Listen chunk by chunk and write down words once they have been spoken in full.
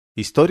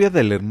Historia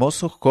del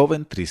hermoso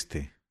joven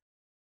triste.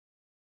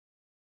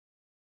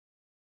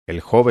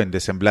 El joven de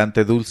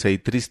semblante dulce y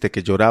triste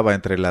que lloraba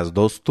entre las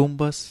dos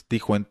tumbas,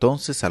 dijo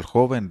entonces al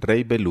joven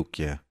rey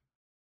Beluquia: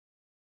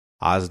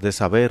 Has de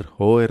saber,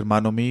 oh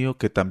hermano mío,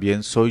 que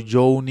también soy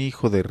yo un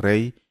hijo de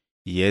rey,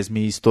 y es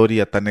mi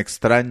historia tan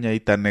extraña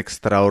y tan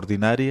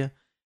extraordinaria,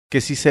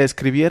 que si se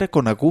escribiera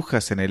con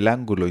agujas en el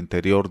ángulo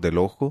interior del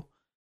ojo,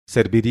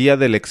 serviría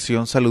de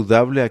lección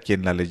saludable a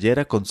quien la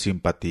leyera con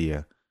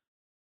simpatía.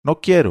 No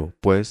quiero,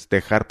 pues,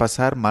 dejar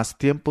pasar más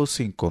tiempo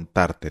sin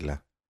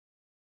contártela.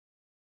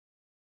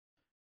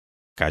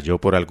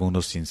 Calló por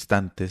algunos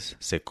instantes,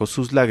 secó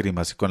sus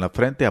lágrimas y con la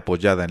frente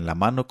apoyada en la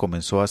mano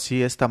comenzó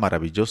así esta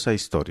maravillosa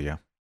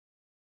historia.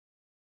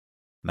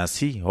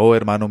 Nací, oh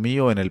hermano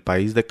mío, en el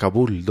país de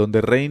Kabul, donde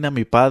reina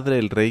mi padre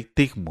el rey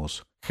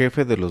Tigmos,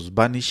 jefe de los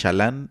Bani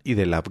Shalan y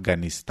del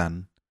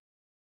Afganistán.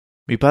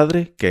 Mi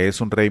padre, que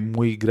es un rey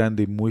muy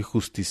grande y muy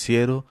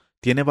justiciero,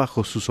 tiene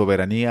bajo su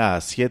soberanía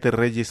a 7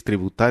 reyes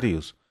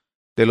tributarios,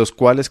 de los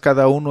cuales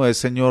cada uno es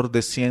señor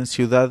de 100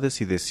 ciudades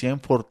y de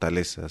 100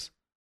 fortalezas.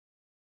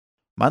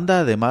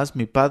 Manda además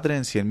mi padre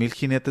en 100.000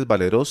 jinetes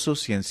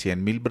valerosos y en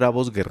 100.000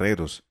 bravos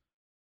guerreros.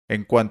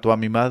 En cuanto a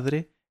mi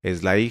madre,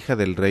 es la hija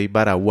del rey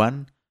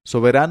Barawan,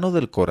 soberano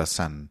del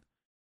Khorazán.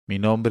 Mi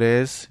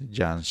nombre es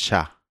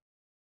Janshah.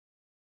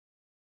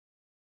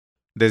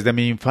 Desde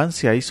mi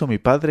infancia hizo mi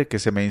padre que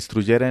se me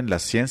instruyera en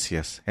las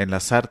ciencias, en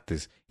las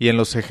artes y en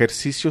los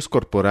ejercicios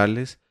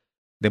corporales,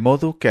 de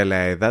modo que a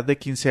la edad de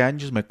 15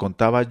 años me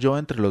contaba yo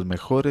entre los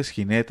mejores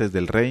jinetes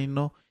del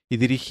reino y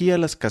dirigía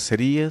las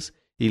cacerías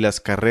y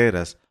las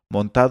carreras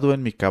montado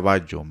en mi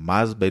caballo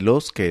más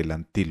veloz que el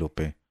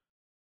antílope.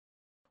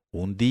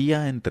 Un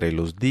día entre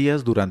los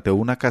días, durante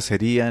una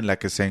cacería en la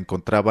que se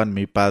encontraban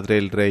mi padre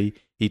el rey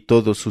y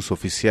todos sus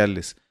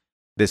oficiales,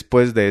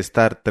 después de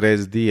estar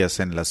 3 días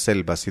en las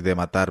selvas y de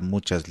matar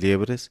muchas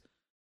liebres,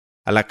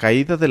 a la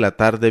caída de la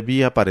tarde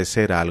vi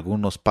aparecer a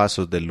algunos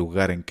pasos del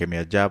lugar en que me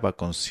hallaba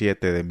con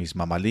 7 de mis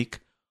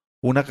mamalik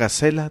una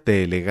gacela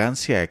de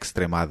elegancia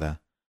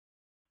extremada.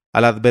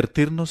 Al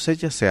advertirnos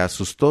ella se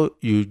asustó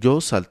y huyó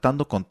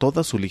saltando con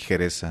toda su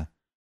ligereza.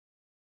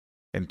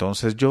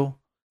 Entonces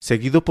yo,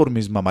 seguido por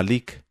mis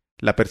mamalik,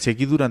 la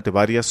perseguí durante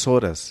varias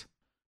horas,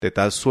 de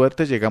tal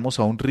suerte llegamos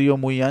a un río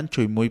muy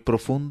ancho y muy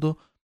profundo,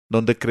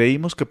 donde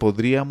creímos que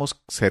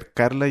podríamos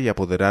cercarla y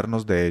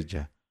apoderarnos de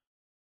ella.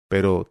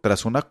 Pero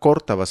tras una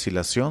corta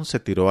vacilación se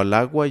tiró al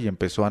agua y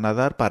empezó a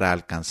nadar para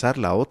alcanzar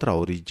la otra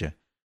orilla.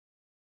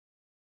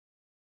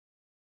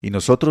 Y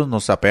nosotros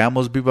nos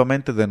apeamos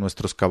vivamente de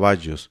nuestros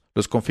caballos,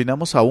 los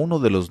confinamos a uno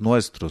de los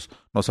nuestros,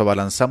 nos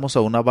abalanzamos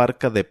a una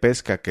barca de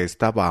pesca que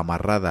estaba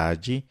amarrada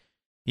allí,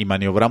 y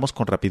maniobramos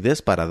con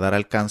rapidez para dar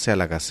alcance a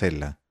la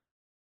gacela.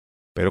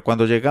 Pero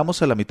cuando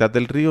llegamos a la mitad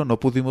del río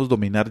no pudimos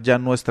dominar ya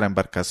nuestra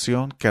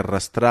embarcación, que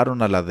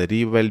arrastraron a la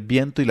deriva el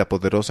viento y la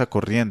poderosa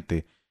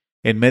corriente,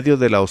 en medio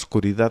de la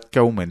oscuridad que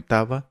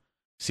aumentaba,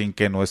 sin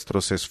que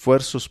nuestros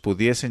esfuerzos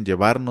pudiesen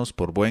llevarnos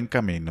por buen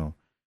camino.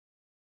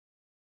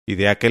 Y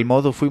de aquel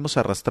modo fuimos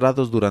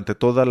arrastrados durante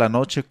toda la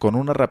noche con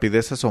una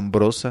rapidez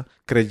asombrosa,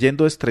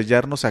 creyendo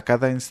estrellarnos a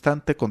cada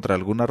instante contra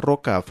alguna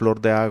roca a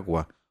flor de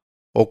agua,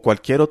 o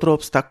cualquier otro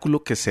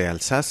obstáculo que se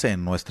alzase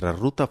en nuestra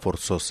ruta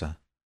forzosa.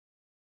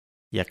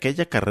 Y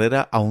aquella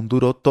carrera aún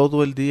duró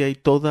todo el día y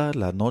toda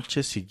la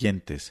noche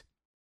siguientes,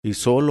 y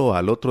sólo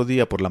al otro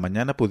día por la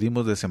mañana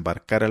pudimos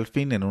desembarcar al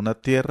fin en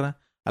una tierra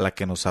a la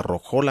que nos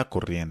arrojó la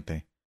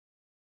corriente.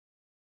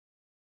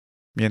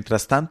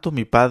 Mientras tanto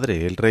mi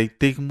padre, el rey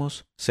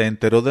Tigmos, se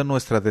enteró de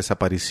nuestra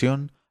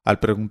desaparición al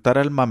preguntar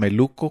al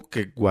mameluco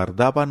que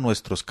guardaba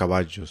nuestros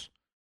caballos.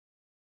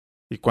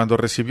 Y cuando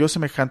recibió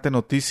semejante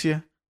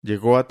noticia,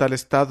 llegó a tal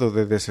estado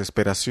de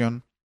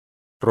desesperación,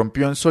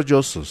 rompió en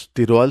sollozos,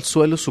 tiró al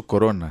suelo su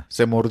corona,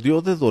 se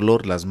mordió de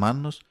dolor las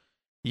manos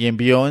y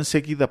envió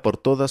enseguida por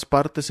todas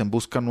partes en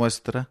busca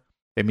nuestra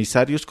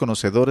emisarios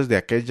conocedores de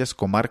aquellas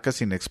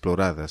comarcas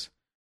inexploradas.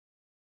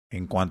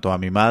 En cuanto a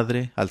mi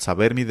madre, al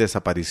saber mi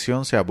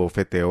desaparición se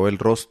abofeteó el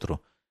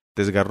rostro,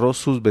 desgarró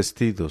sus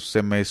vestidos,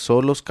 se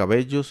mesó los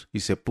cabellos y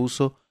se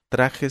puso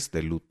trajes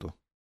de luto.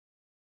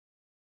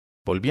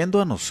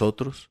 Volviendo a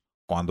nosotros,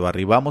 cuando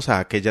arribamos a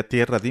aquella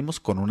tierra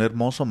dimos con un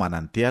hermoso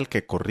manantial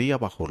que corría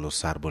bajo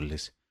los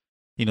árboles,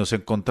 y nos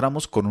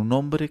encontramos con un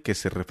hombre que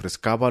se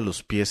refrescaba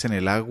los pies en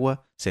el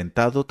agua,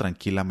 sentado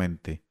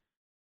tranquilamente.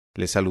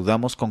 Le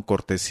saludamos con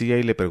cortesía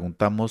y le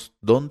preguntamos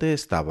dónde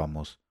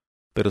estábamos,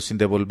 pero sin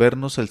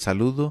devolvernos el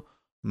saludo,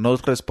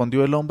 nos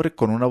respondió el hombre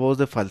con una voz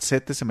de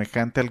falsete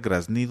semejante al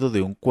graznido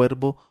de un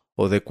cuervo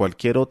o de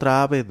cualquier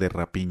otra ave de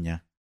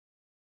rapiña.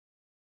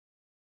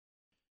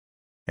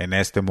 En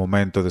este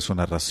momento de su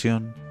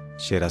narración,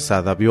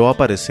 Sherazada vio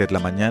aparecer la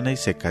mañana y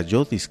se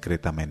calló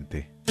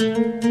discretamente.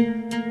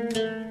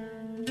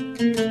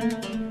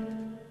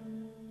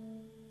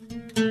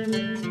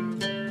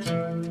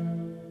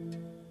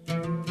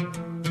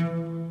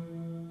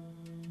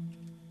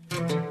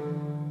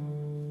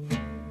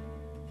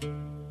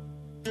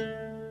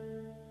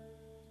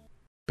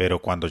 Pero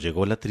cuando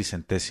llegó la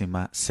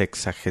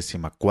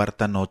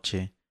 364ª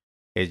noche,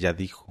 Ella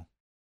dijo.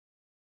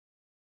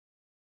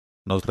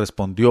 Nos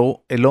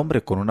respondió el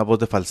hombre con una voz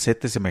de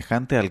falsete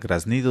semejante al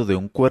graznido de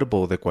un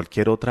cuervo o de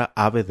cualquier otra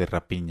ave de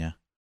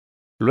rapiña.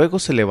 Luego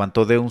se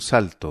levantó de un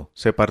salto,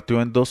 se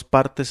partió en dos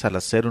partes al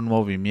hacer un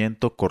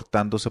movimiento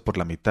cortándose por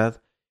la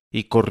mitad,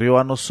 y corrió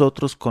a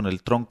nosotros con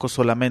el tronco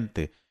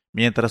solamente,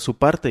 mientras su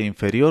parte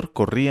inferior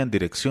corría en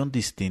dirección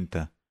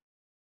distinta.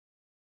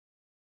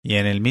 Y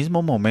en el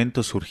mismo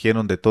momento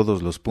surgieron de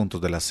todos los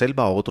puntos de la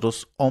selva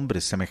otros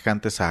hombres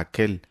semejantes a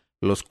aquel,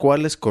 los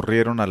cuales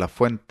corrieron a la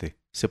fuente,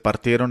 se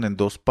partieron en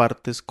dos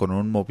partes con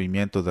un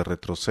movimiento de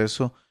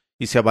retroceso,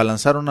 y se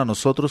abalanzaron a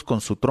nosotros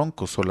con su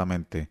tronco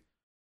solamente.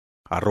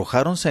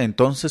 Arrojáronse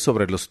entonces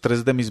sobre los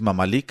tres de mis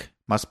mamalik,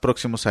 más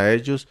próximos a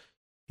ellos,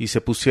 y se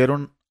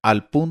pusieron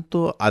al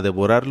punto a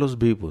devorarlos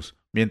vivos,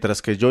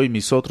 mientras que yo y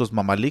mis otros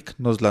mamalik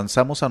nos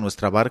lanzamos a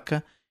nuestra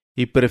barca,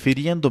 y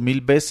prefiriendo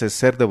 1000 veces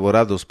ser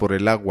devorados por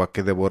el agua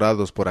que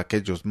devorados por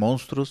aquellos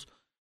monstruos,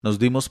 nos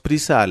dimos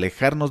prisa a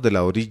alejarnos de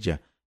la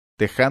orilla,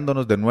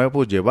 dejándonos de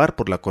nuevo llevar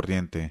por la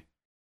corriente.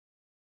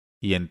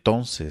 Y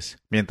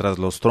entonces, mientras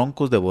los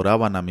troncos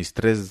devoraban a mis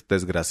tres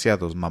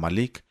desgraciados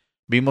mamalik,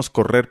 vimos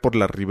correr por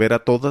la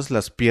ribera todas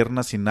las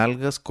piernas y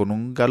nalgas con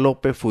un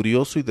galope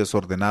furioso y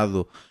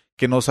desordenado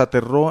que nos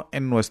aterró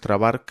en nuestra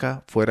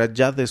barca fuera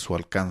ya de su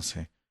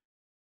alcance.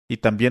 Y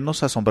también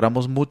nos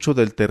asombramos mucho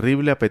del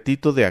terrible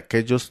apetito de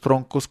aquellos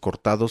troncos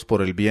cortados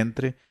por el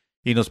vientre,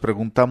 y nos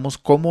preguntamos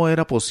cómo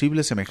era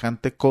posible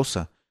semejante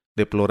cosa,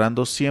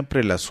 deplorando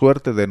siempre la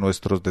suerte de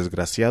nuestros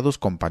desgraciados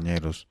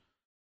compañeros.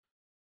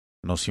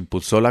 Nos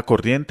impulsó la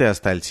corriente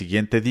hasta el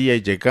siguiente día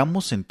y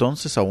llegamos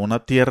entonces a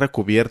una tierra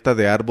cubierta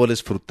de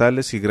árboles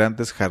frutales y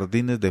grandes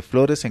jardines de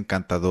flores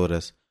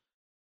encantadoras.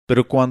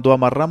 Pero cuando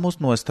amarramos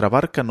nuestra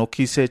barca no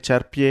quise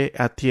echar pie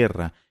a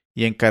tierra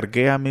y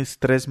encargué a mis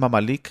tres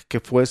mamalik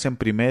que fuesen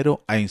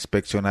primero a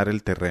inspeccionar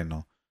el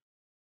terreno.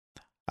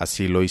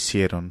 Así lo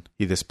hicieron,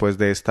 y después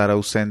de estar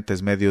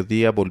ausentes medio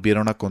día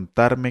volvieron a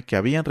contarme que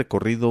habían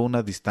recorrido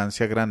una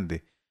distancia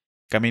grande,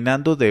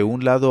 caminando de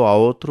un lado a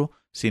otro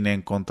sin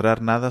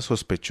encontrar nada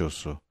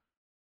sospechoso.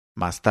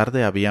 Más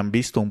tarde habían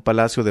visto un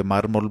palacio de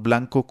mármol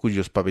blanco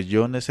cuyos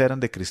pabellones eran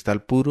de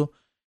cristal puro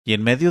y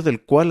en medio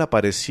del cual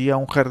aparecía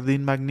un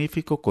jardín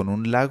magnífico con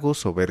un lago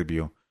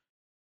soberbio.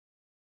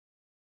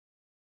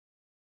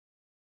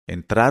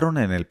 Entraron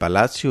en el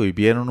palacio y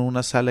vieron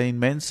una sala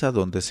inmensa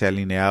donde se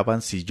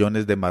alineaban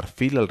sillones de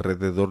marfil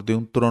alrededor de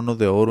un trono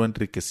de oro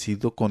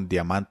enriquecido con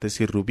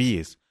diamantes y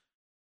rubíes,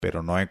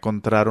 pero no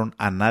encontraron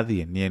a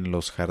nadie ni en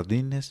los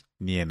jardines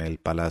ni en el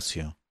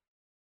palacio.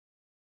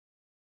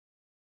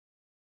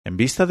 En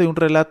vista de un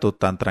relato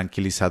tan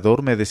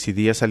tranquilizador me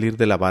decidí a salir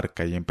de la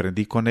barca y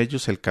emprendí con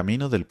ellos el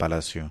camino del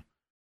palacio.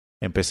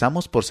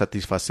 Empezamos por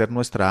satisfacer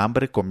nuestra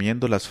hambre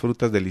comiendo las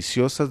frutas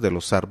deliciosas de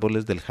los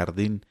árboles del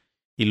jardín,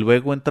 y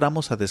luego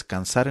entramos a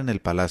descansar en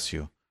el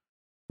palacio.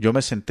 Yo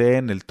me senté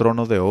en el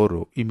trono de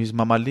oro y mis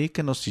mamalik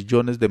en los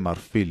sillones de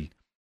marfil,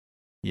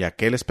 y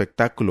aquel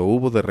espectáculo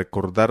hubo de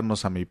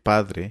recordarnos a mi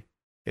padre,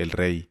 el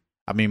rey,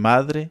 a mi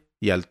madre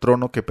y al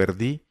trono que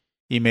perdí,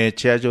 y me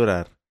eché a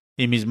llorar,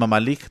 y mis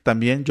mamalik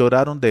también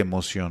lloraron de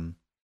emoción.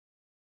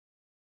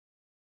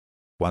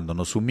 Cuando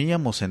nos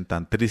sumíamos en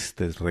tan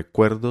tristes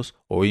recuerdos,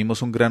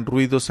 oímos un gran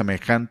ruido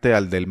semejante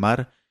al del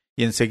mar,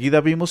 y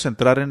enseguida vimos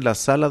entrar en la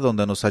sala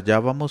donde nos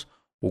hallábamos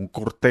un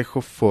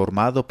cortejo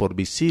formado por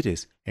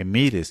visires,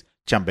 emires,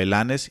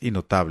 chambelanes y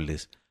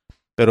notables,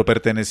 pero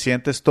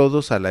pertenecientes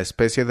todos a la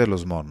especie de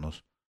los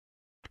monos.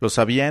 Los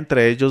había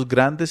entre ellos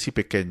grandes y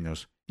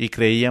pequeños, y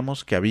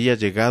creíamos que había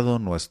llegado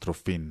nuestro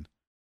fin.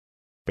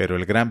 Pero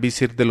el gran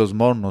visir de los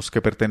monos,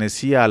 que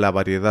pertenecía a la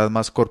variedad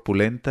más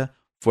corpulenta,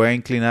 fue a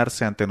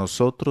inclinarse ante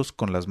nosotros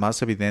con las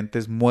más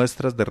evidentes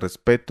muestras de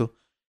respeto,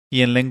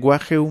 y en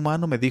lenguaje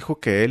humano me dijo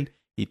que él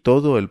y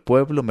todo el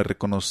pueblo me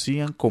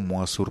reconocían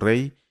como a su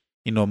rey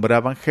y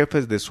nombraban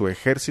jefes de su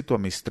ejército a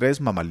mis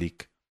tres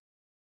mamalik.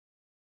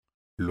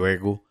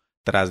 Luego,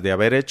 tras de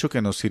haber hecho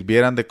que nos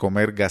sirvieran de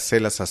comer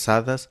gacelas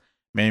asadas,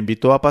 me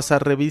invitó a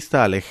pasar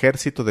revista al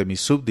ejército de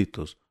mis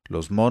súbditos,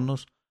 los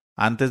monos,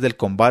 antes del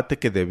combate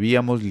que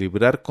debíamos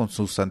librar con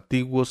sus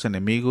antiguos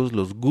enemigos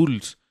los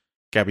ghouls,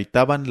 que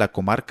habitaban la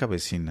comarca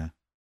vecina.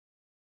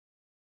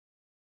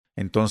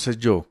 Entonces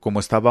yo, como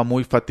estaba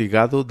muy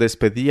fatigado,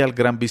 despedí al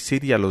gran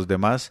visir y a los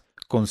demás,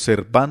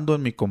 conservando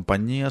en mi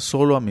compañía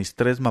solo a mis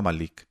tres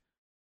mamalik.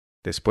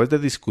 Después de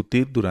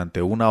discutir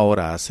durante 1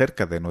 hora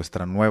acerca de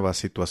nuestra nueva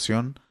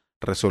situación,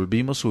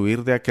 resolvimos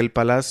huir de aquel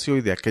palacio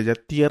y de aquella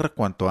tierra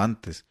cuanto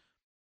antes,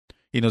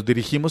 y nos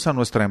dirigimos a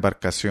nuestra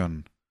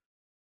embarcación.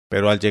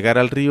 Pero al llegar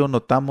al río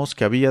notamos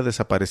que había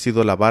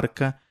desaparecido la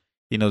barca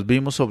y nos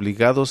vimos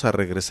obligados a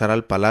regresar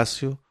al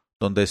palacio,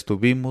 donde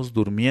estuvimos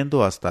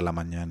durmiendo hasta la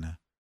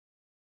mañana.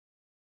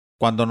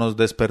 Cuando nos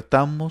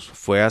despertamos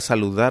fue a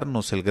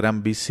saludarnos el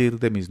gran visir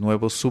de mis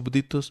nuevos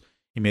súbditos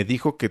y me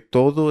dijo que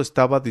todo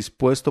estaba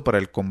dispuesto para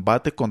el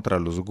combate contra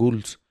los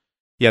ghouls,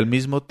 y al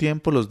mismo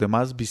tiempo los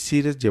demás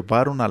visires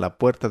llevaron a la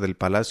puerta del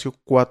palacio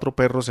 4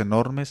 perros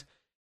enormes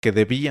que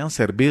debían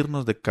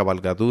servirnos de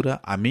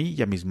cabalgadura a mí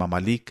y a mis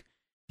mamalik,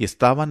 y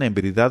estaban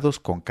embridados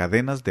con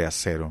cadenas de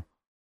acero.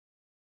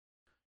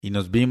 Y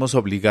nos vimos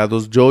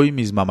obligados yo y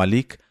mis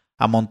mamalik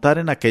a montar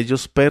en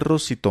aquellos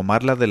perros y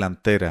tomar la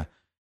delantera,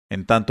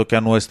 en tanto que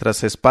a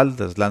nuestras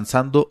espaldas,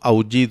 lanzando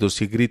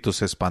aullidos y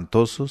gritos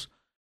espantosos,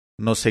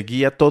 nos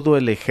seguía todo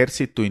el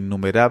ejército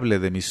innumerable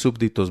de mis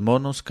súbditos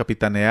monos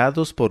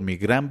capitaneados por mi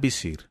gran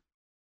visir.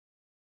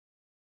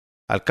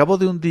 Al cabo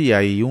de un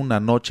día y una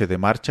noche de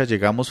marcha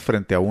llegamos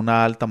frente a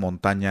una alta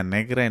montaña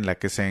negra en la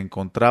que se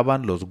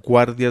encontraban los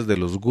guardias de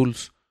los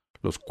guls,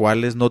 los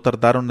cuales no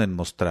tardaron en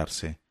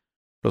mostrarse.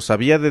 Los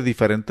había de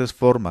diferentes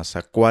formas,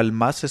 a cual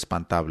más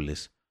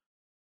espantables.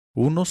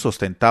 Unos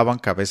ostentaban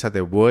cabeza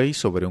de buey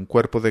sobre un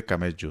cuerpo de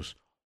camellos,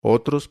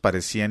 otros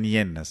parecían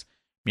hienas,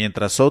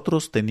 mientras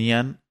otros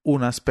tenían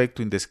un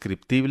aspecto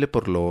indescriptible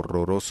por lo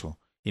horroroso,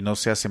 y no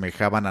se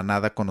asemejaban a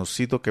nada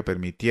conocido que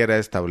permitiera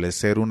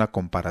establecer una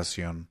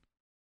comparación.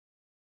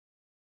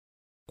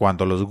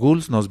 Cuando los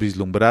guls nos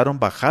vislumbraron,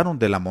 bajaron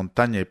de la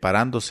montaña y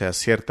parándose a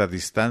cierta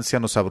distancia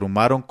nos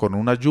abrumaron con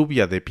una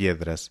lluvia de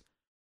piedras.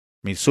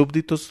 Mis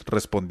súbditos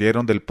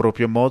respondieron del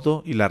propio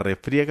modo y la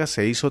refriega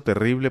se hizo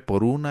terrible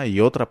por una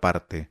y otra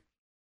parte.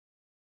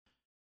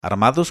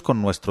 Armados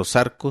con nuestros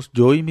arcos,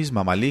 yo y mis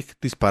mamalik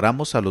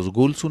disparamos a los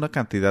guls una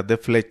cantidad de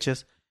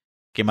flechas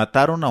que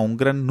mataron a un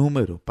gran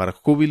número, para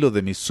júbilo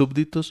de mis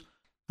súbditos,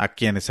 a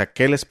quienes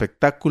aquel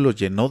espectáculo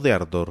llenó de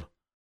ardor.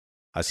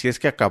 Así es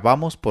que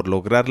acabamos por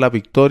lograr la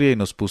victoria y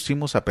nos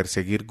pusimos a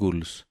perseguir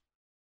guls.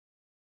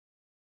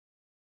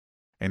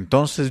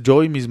 Entonces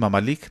yo y mis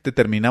mamalik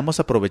determinamos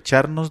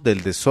aprovecharnos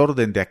del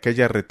desorden de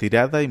aquella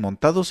retirada y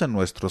montados en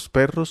nuestros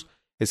perros,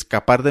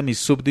 escapar de mis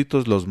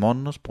súbditos los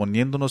monos,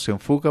 poniéndonos en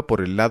fuga por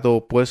el lado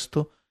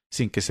opuesto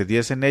sin que se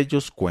diesen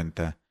ellos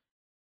cuenta.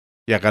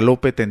 Y a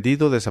galope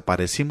tendido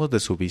desaparecimos de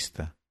su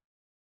vista.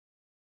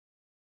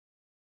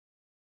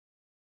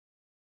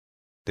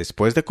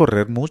 Después de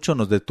correr mucho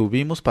nos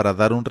detuvimos para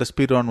dar un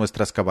respiro a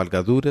nuestras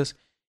cabalgaduras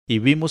y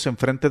vimos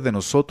enfrente de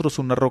nosotros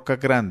una roca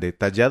grande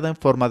tallada en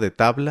forma de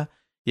tabla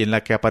y en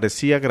la que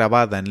aparecía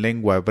grabada en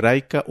lengua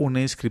hebraica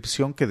una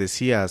inscripción que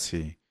decía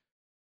así: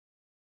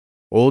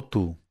 «Oh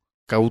tú,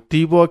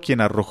 cautivo a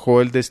quien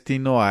arrojó el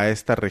destino a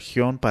esta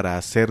región para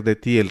hacer de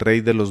ti el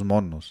rey de los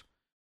monos.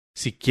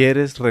 Si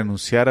quieres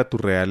renunciar a tu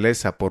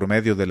realeza por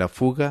medio de la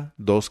fuga,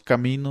 dos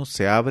caminos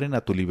se abren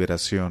a tu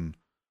liberación.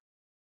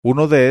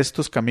 Uno de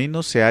estos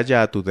caminos se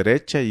halla a tu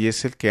derecha y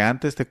es el que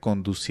antes te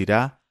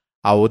conducirá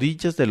a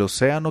orillas del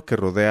océano que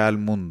rodea al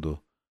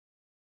mundo,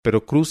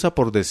 pero cruza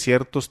por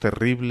desiertos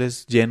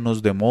terribles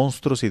llenos de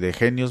monstruos y de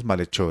genios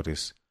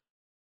malhechores.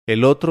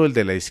 El otro, el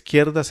de la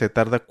izquierda, se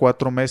tarda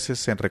 4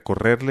 meses en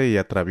recorrerle y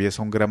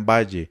atraviesa un gran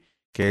valle,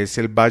 que es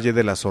el Valle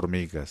de las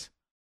Hormigas.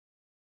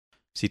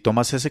 Si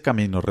tomas ese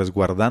camino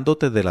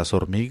resguardándote de las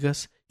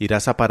hormigas,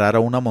 irás a parar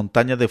a una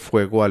montaña de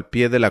fuego al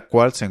pie de la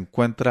cual se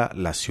encuentra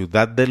la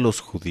ciudad de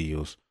los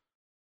judíos.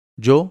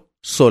 Yo,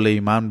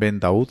 Soleimán ben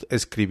Daud,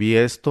 escribí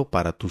esto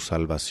para tu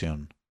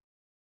salvación».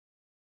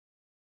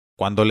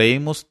 Cuando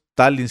leímos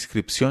tal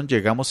inscripción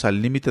llegamos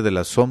al límite del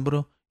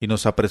asombro y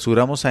nos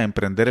apresuramos a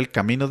emprender el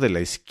camino de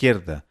la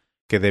izquierda,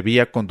 que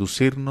debía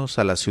conducirnos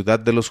a la ciudad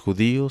de los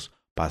judíos,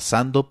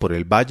 pasando por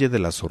el Valle de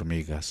las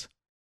Hormigas.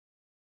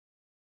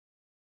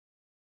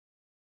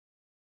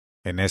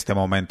 En este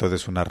momento de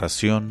su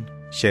narración,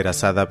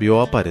 Sherazada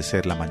vio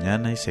aparecer la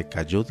mañana y se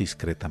calló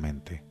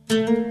discretamente.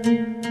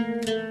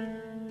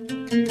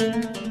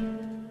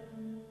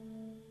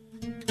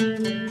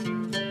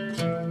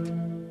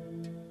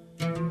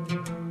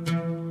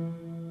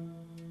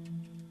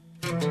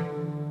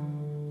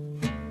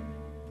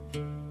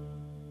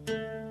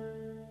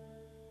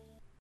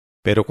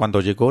 Pero cuando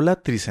llegó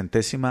la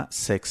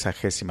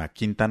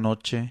 365ª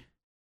noche,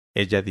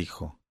 ella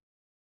dijo: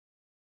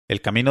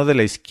 «El camino de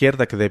la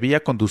izquierda que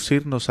debía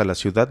conducirnos a la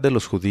ciudad de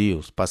los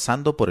judíos,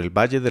 pasando por el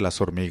Valle de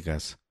las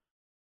Hormigas».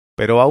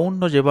 Pero aún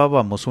no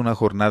llevábamos una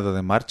jornada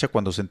de marcha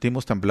cuando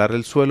sentimos temblar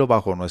el suelo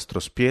bajo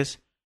nuestros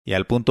pies, y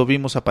al punto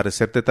vimos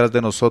aparecer detrás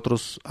de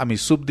nosotros a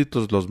mis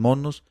súbditos los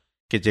monos,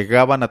 que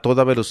llegaban a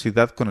toda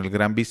velocidad con el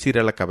gran visir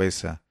a la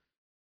cabeza.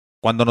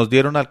 Cuando nos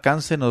dieron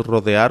alcance nos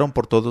rodearon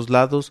por todos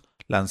lados,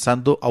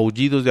 lanzando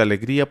aullidos de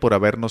alegría por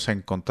habernos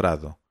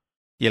encontrado.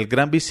 Y el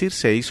gran visir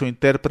se hizo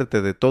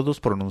intérprete de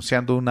todos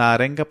pronunciando una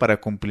arenga para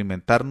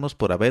cumplimentarnos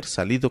por haber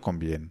salido con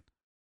bien.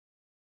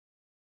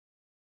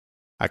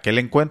 Aquel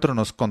encuentro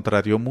nos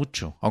contrarió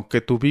mucho,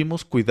 aunque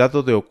tuvimos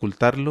cuidado de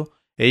ocultarlo,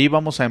 e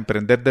íbamos a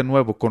emprender de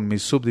nuevo con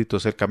mis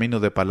súbditos el camino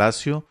de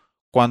palacio,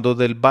 cuando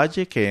del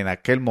valle que en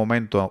aquel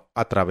momento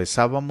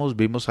atravesábamos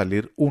vimos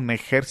salir un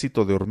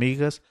ejército de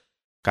hormigas,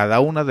 cada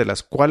una de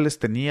las cuales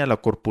tenía la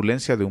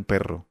corpulencia de un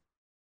perro.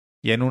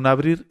 Y en un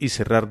abrir y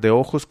cerrar de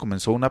ojos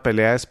comenzó una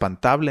pelea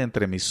espantable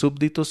entre mis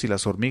súbditos y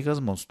las hormigas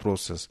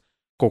monstruosas,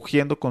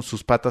 cogiendo con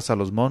sus patas a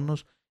los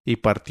monos y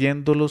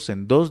partiéndolos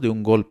en dos de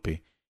un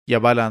golpe, y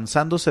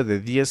abalanzándose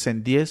de 10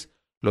 en 10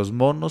 los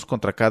monos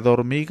contra cada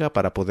hormiga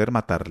para poder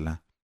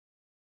matarla.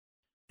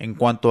 En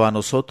cuanto a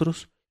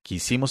nosotros,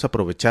 quisimos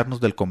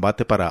aprovecharnos del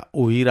combate para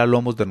huir a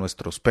lomos de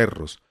nuestros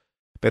perros,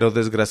 pero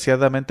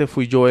desgraciadamente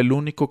fui yo el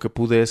único que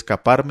pude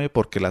escaparme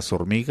porque las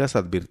hormigas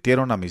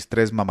advirtieron a mis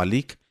 3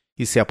 mamalik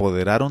y se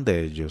apoderaron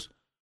de ellos,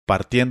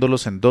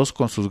 partiéndolos en 2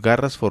 con sus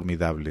garras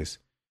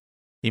formidables.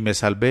 Y me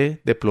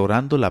salvé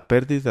deplorando la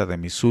pérdida de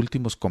mis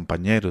últimos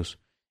compañeros,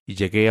 y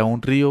llegué a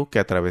un río que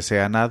atravesé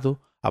a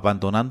nado,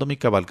 abandonando mi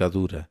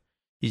cabalgadura,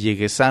 y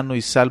llegué sano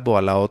y salvo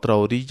a la otra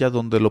orilla,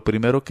 donde lo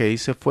primero que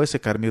hice fue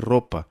secar mi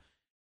ropa,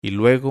 y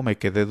luego me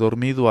quedé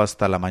dormido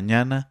hasta la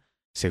mañana,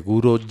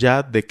 seguro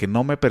ya de que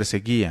no me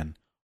perseguían,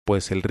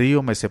 pues el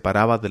río me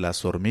separaba de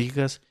las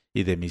hormigas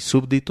y de mis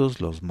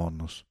súbditos los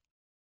monos.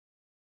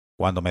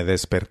 Cuando me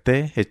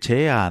desperté,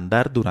 eché a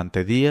andar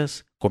durante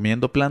días,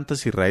 comiendo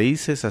plantas y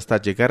raíces hasta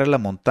llegar a la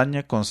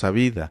montaña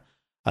consabida,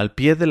 al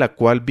pie de la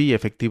cual vi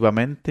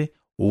efectivamente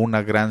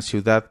una gran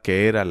ciudad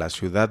que era la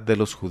ciudad de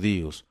los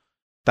judíos,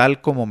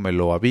 tal como me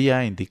lo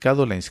había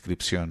indicado la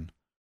inscripción.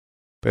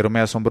 Pero me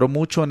asombró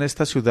mucho en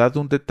esta ciudad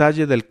un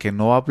detalle del que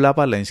no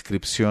hablaba la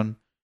inscripción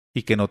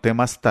y que noté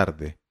más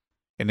tarde.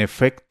 En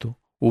efecto,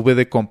 hube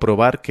de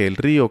comprobar que el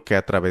río que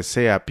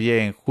atravesé a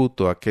pie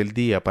enjuto aquel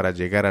día para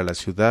llegar a la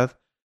ciudad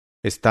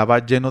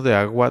estaba lleno de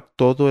agua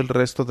todo el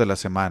resto de la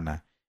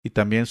semana, y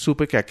también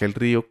supe que aquel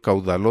río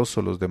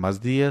caudaloso los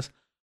demás días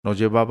no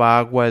llevaba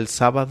agua el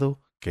sábado,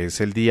 que es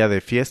el día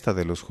de fiesta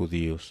de los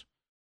judíos.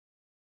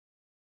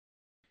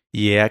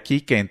 Y he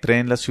aquí que entré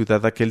en la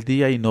ciudad aquel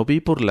día y no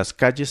vi por las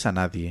calles a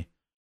nadie.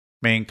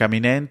 Me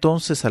encaminé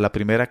entonces a la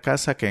primera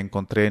casa que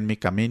encontré en mi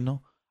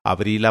camino,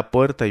 abrí la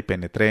puerta y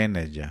penetré en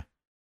ella.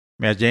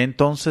 Me hallé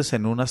entonces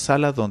en una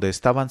sala donde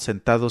estaban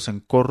sentados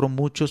en corro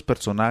muchos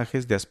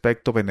personajes de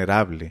aspecto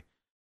venerable.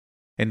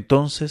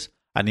 Entonces,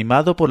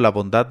 animado por la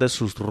bondad de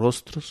sus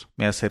rostros,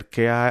 me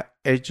acerqué a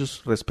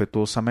ellos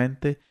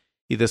respetuosamente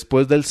y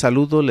después del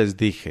saludo les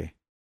dije: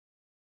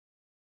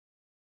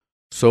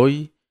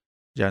 Soy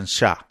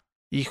Yanshah,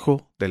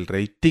 hijo del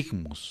rey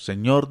Tigmus,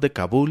 señor de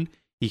Kabul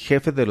y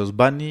jefe de los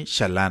Bani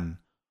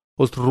Shalan.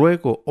 Os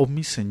ruego, oh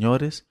mis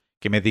señores,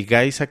 que me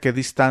digáis a qué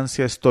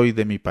distancia estoy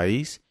de mi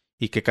país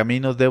y qué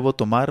camino debo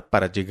tomar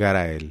para llegar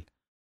a él.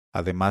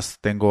 Además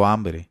tengo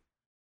hambre.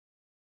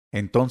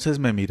 Entonces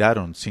me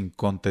miraron sin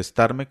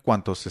contestarme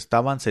cuantos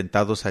estaban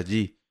sentados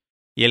allí,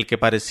 y el que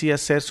parecía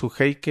ser su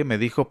jeique me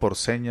dijo por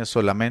señas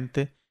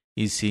solamente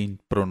y sin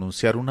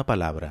pronunciar una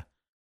palabra: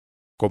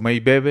 Come y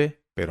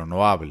bebe, pero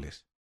no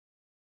hables.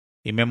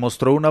 Y me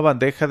mostró una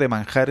bandeja de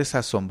manjares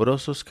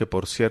asombrosos que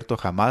por cierto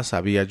jamás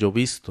había yo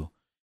visto,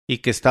 y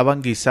que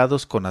estaban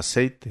guisados con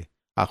aceite,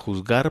 a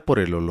juzgar por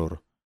el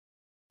olor.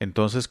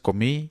 Entonces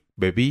comí,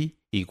 bebí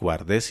y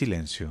guardé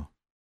silencio.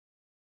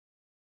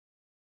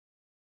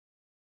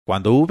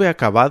 Cuando hube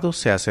acabado,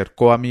 se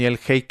acercó a mí el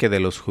jeique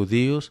de los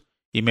judíos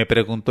y me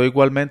preguntó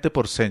igualmente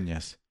por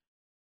señas: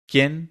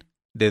 ¿Quién?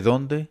 ¿De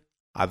dónde?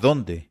 ¿A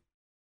dónde?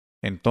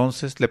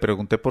 Entonces le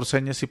pregunté por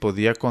señas si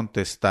podía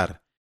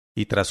contestar,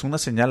 y tras una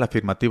señal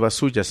afirmativa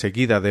suya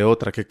seguida de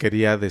otra que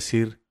quería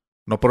decir: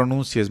 no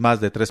pronuncies más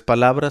de 3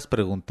 palabras,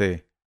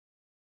 pregunté: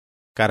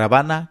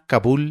 ¿Caravana,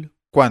 Kabul,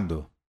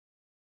 cuándo?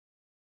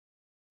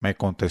 Me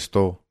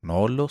contestó: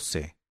 no lo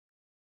sé,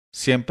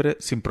 siempre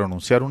sin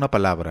pronunciar una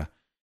palabra,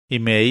 y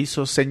me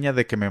hizo seña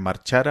de que me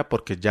marchara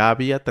porque ya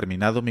había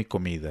terminado mi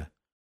comida.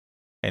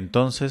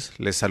 Entonces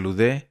le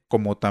saludé,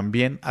 como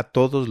también a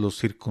todos los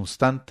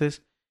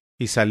circunstantes,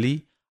 y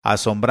salí,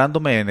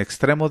 asombrándome en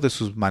extremo de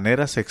sus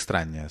maneras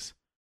extrañas.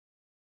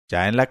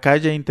 Ya en la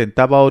calle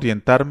intentaba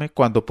orientarme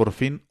cuando por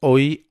fin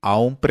oí a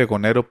un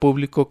pregonero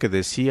público que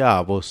decía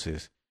a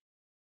voces: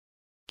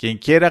 Quien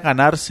quiera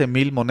ganarse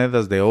 1000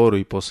 monedas de oro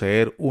y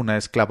poseer una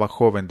esclava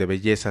joven de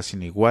belleza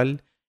sin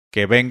igual,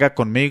 que venga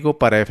conmigo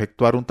para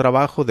efectuar un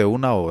trabajo de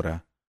 1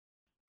 hora.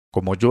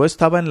 Como yo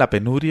estaba en la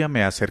penuria,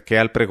 me acerqué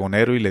al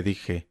pregonero y le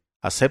dije: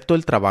 acepto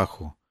el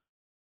trabajo,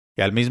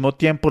 y al mismo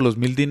tiempo los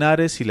 1000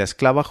 dinares y la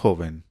esclava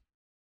joven.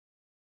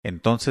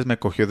 Entonces me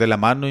cogió de la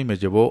mano y me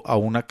llevó a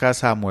una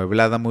casa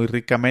amueblada muy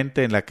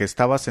ricamente, en la que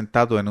estaba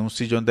sentado en un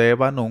sillón de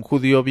ébano un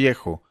judío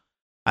viejo,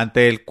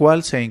 ante el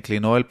cual se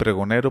inclinó el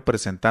pregonero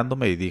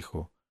presentándome y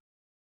dijo: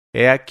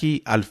 He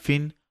aquí, al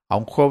fin, a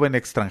un joven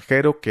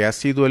extranjero que ha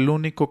sido el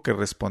único que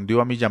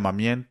respondió a mi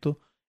llamamiento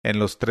en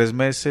los 3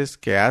 meses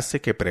que hace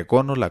que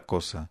pregono la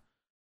cosa.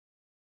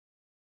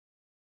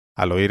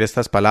 Al oír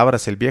estas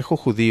palabras, el viejo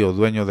judío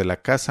dueño de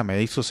la casa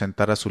me hizo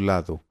sentar a su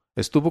lado.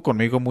 Estuvo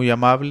conmigo muy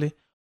amable,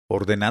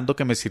 ordenando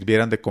que me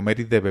sirvieran de comer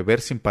y de beber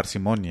sin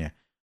parsimonia,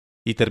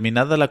 y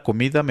terminada la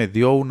comida me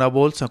dio una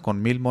bolsa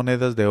con 1000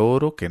 monedas de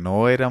oro que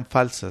no eran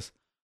falsas,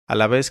 a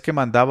la vez que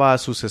mandaba a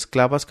sus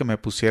esclavas que me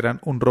pusieran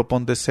un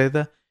ropón de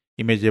seda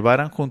y me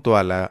llevaran junto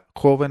a la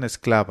joven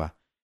esclava,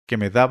 que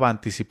me daba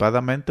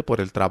anticipadamente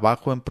por el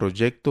trabajo en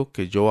proyecto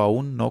que yo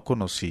aún no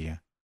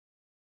conocía.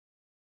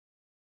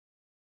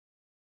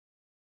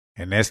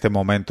 En este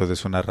momento de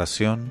su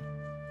narración,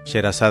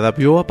 Sherazada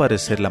vio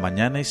aparecer la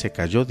mañana y se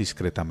calló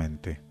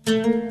discretamente.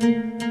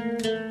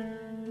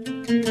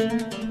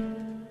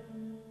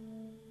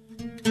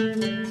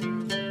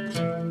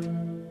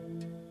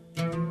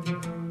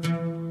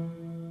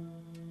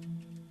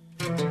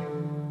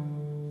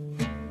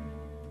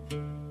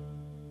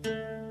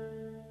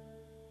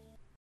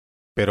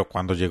 Pero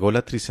cuando llegó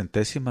la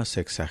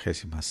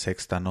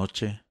 366ª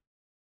noche,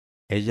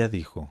 ella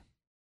dijo: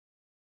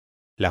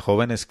 la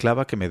joven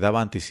esclava que me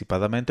daba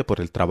anticipadamente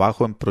por el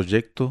trabajo en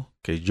proyecto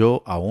que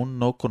yo aún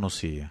no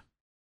conocía.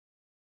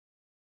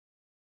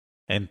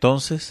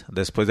 Entonces,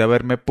 después de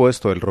haberme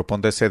puesto el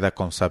ropón de seda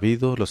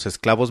consabido, los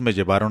esclavos me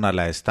llevaron a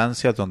la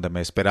estancia donde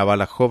me esperaba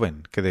la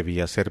joven, que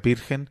debía ser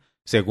virgen,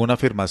 según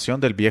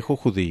afirmación del viejo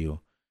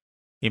judío,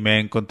 y me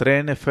encontré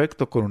en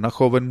efecto con una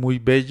joven muy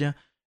bella,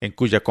 en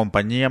cuya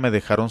compañía me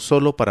dejaron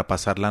solo para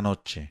pasar la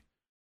noche,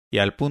 y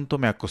al punto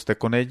me acosté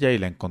con ella y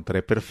la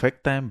encontré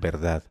perfecta en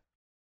verdad.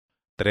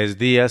 3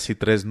 días y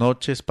 3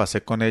 noches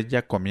pasé con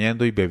ella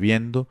comiendo y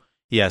bebiendo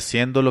y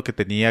haciendo lo que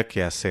tenía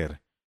que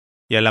hacer.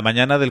 Y a la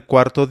mañana del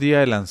 4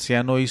 día el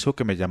anciano hizo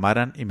que me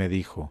llamaran y me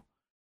dijo: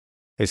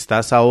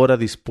 ¿estás ahora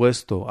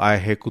dispuesto a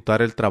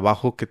ejecutar el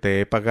trabajo que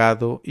te he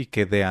pagado y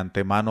que de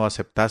antemano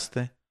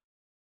aceptaste?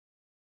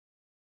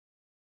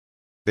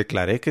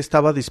 Declaré que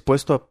estaba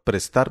dispuesto a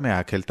prestarme a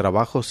aquel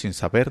trabajo sin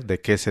saber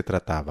de qué se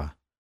trataba.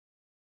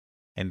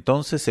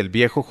 Entonces el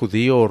viejo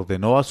judío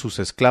ordenó a sus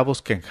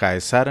esclavos que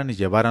enjaezaran y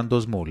llevaran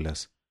 2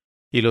 mulas.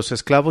 Y los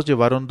esclavos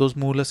llevaron 2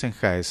 mulas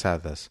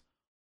enjaezadas.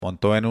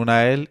 Montó en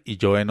una él y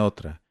yo en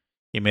otra,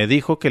 y me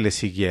dijo que le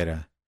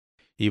siguiera.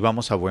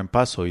 Íbamos a buen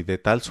paso, y de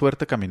tal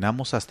suerte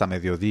caminamos hasta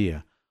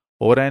mediodía,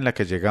 hora en la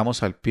que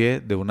llegamos al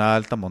pie de una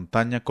alta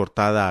montaña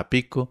cortada a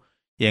pico,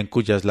 y en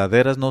cuyas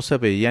laderas no se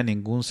veía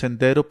ningún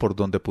sendero por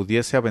donde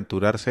pudiese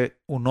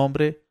aventurarse un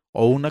hombre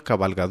o una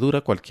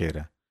cabalgadura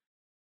cualquiera.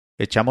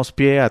 Echamos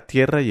pie a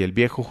tierra y el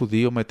viejo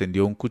judío me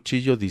tendió un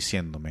cuchillo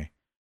diciéndome: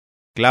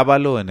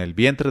 clávalo en el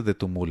vientre de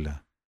tu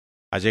mula.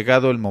 Ha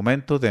llegado el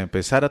momento de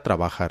empezar a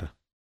trabajar.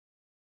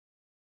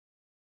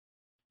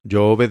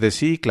 Yo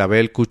obedecí y clavé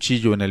el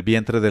cuchillo en el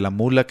vientre de la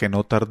mula, que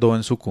no tardó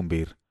en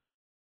sucumbir.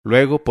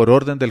 Luego, por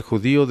orden del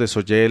judío,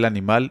 desollé el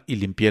animal y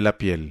limpié la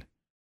piel.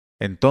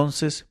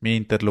 Entonces mi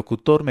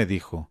interlocutor me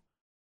dijo: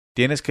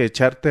 tienes que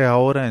echarte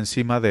ahora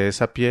encima de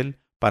esa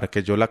piel para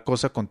que yo la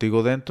cosa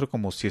contigo dentro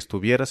como si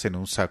estuvieras en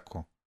un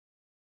saco.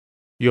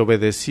 Y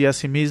obedecí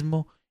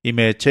asimismo, y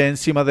me eché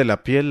encima de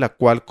la piel, la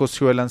cual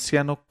cosió el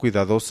anciano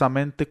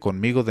cuidadosamente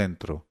conmigo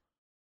dentro.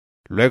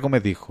 Luego me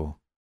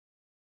dijo: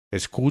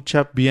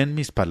 escucha bien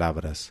mis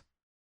palabras.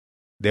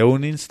 De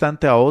un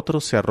instante a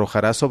otro se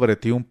arrojará sobre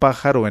ti un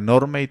pájaro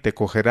enorme y te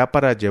cogerá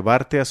para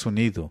llevarte a su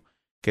nido,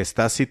 que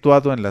está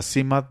situado en la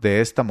cima de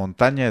esta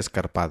montaña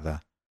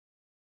escarpada.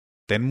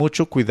 Ten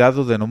mucho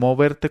cuidado de no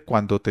moverte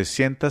cuando te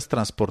sientas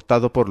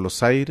transportado por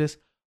los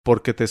aires,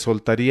 porque te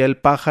soltaría el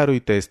pájaro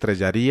y te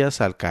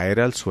estrellarías al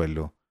caer al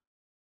suelo.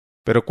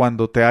 Pero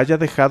cuando te haya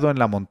dejado en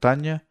la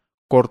montaña,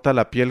 corta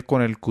la piel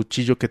con el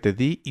cuchillo que te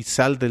di y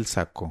sal del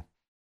saco.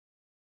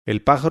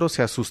 El pájaro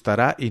se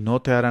asustará y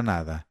no te hará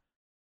nada.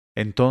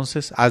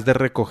 Entonces has de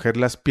recoger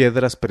las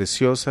piedras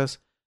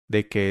preciosas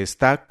de que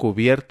está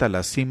cubierta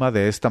la cima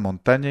de esta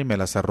montaña y me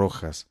las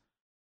arrojas,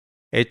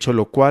 hecho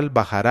lo cual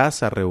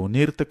bajarás a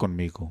reunirte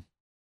conmigo.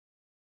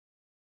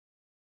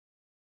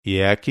 Y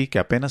he aquí que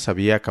apenas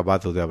había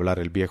acabado de hablar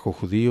el viejo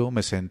judío,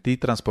 me sentí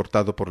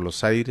transportado por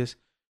los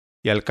aires,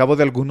 y al cabo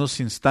de algunos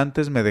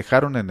instantes me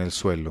dejaron en el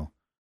suelo.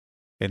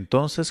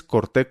 Entonces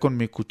corté con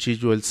mi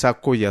cuchillo el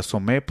saco y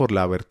asomé por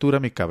la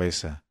abertura mi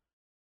cabeza.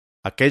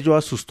 Aquello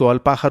asustó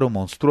al pájaro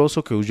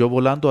monstruoso, que huyó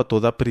volando a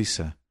toda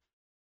prisa.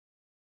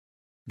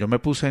 Yo me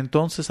puse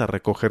entonces a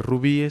recoger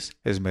rubíes,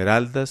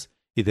 esmeraldas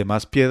y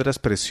demás piedras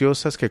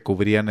preciosas que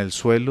cubrían el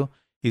suelo,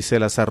 y se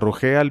las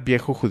arrojé al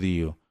viejo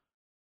judío.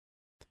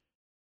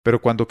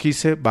 Pero cuando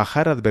quise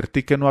bajar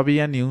advertí que no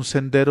había ni un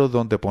sendero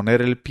donde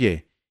poner el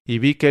pie, y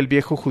vi que el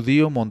viejo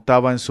judío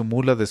montaba en su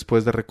mula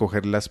después de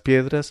recoger las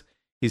piedras,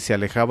 y se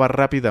alejaba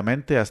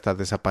rápidamente hasta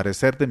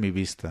desaparecer de mi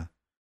vista.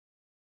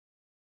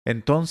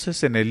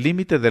 Entonces, en el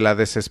límite de la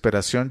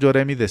desesperación,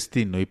 lloré mi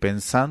destino, y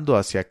pensando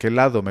hacia qué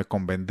lado me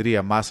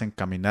convendría más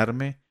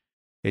encaminarme,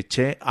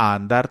 eché a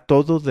andar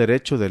todo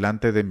derecho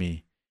delante de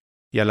mí,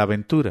 y a la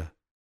aventura,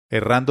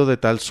 errando de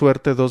tal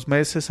suerte 2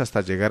 meses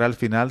hasta llegar al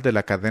final de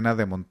la cadena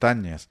de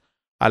montañas,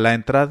 a la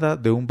entrada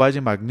de un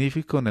valle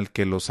magnífico en el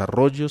que los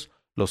arroyos,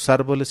 los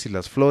árboles y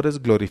las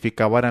flores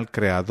glorificaban al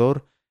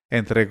Creador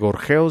entre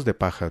gorjeos de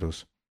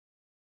pájaros.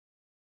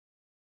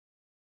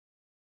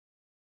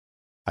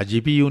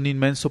 Allí vi un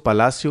inmenso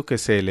palacio que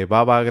se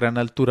elevaba a gran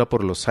altura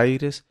por los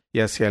aires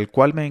y hacia el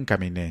cual me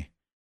encaminé.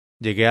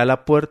 Llegué a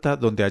la puerta,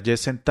 donde hallé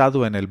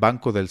sentado en el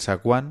banco del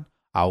zaguán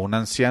a un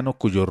anciano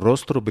cuyo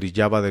rostro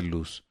brillaba de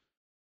luz.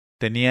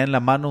 Tenía en la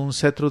mano un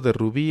cetro de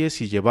rubíes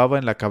y llevaba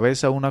en la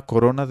cabeza una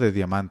corona de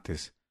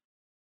diamantes.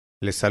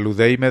 Le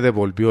saludé y me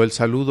devolvió el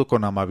saludo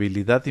con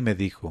amabilidad y me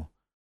dijo: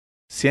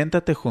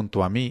 siéntate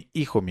junto a mí,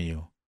 hijo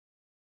mío.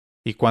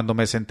 Y cuando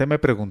me senté me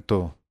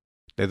preguntó: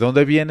 ¿de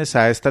dónde vienes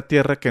a esta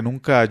tierra que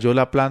nunca halló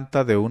la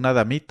planta de una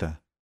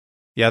damita?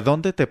 ¿Y a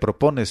dónde te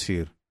propones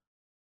ir?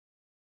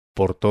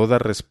 Por toda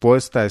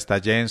respuesta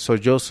estallé en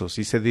sollozos,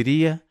 y se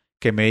diría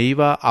que me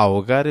iba a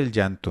ahogar el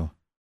llanto.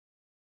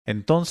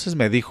 Entonces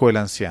me dijo el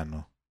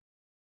anciano: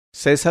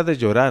 cesa de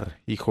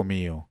llorar, hijo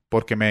mío,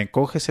 porque me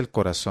encoges el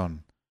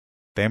corazón.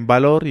 Ten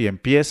valor y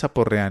empieza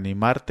por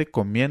reanimarte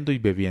comiendo y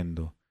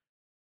bebiendo.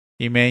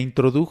 Y me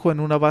introdujo en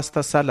una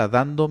vasta sala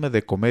dándome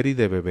de comer y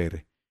de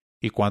beber,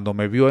 y cuando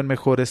me vio en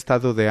mejor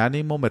estado de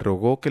ánimo me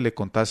rogó que le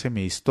contase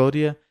mi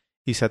historia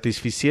y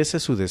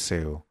satisficiese su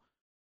deseo.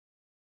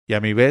 Y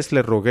a mi vez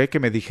le rogué que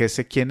me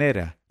dijese quién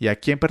era y a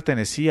quién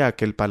pertenecía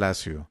aquel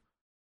palacio.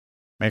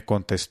 Me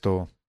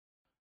contestó: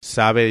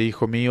 Sabe,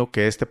 hijo mío,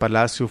 que este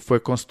palacio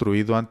fue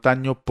construido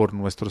antaño por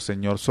nuestro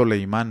señor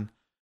Soleimán,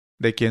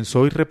 de quien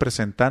soy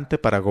representante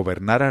para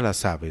gobernar a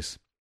las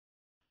aves.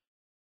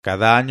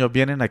 Cada año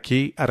vienen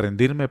aquí a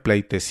rendirme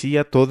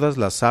pleitesía todas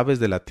las aves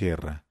de la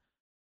tierra.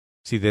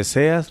 Si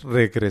deseas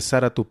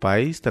regresar a tu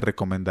país, te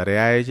recomendaré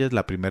a ellas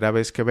la primera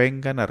vez que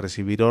vengan a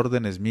recibir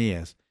órdenes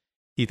mías,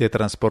 y te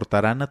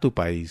transportarán a tu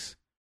país.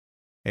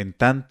 En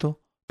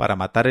tanto, para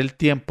matar el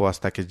tiempo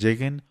hasta que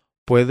lleguen,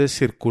 puedes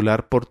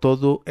circular por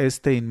todo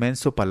este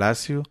inmenso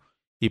palacio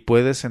y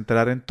puedes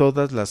entrar en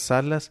todas las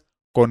salas,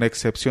 con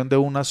excepción de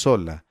una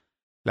sola,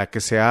 la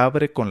que se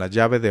abre con la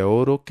llave de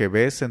oro que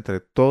ves entre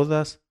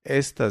todas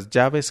estas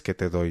llaves que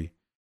te doy.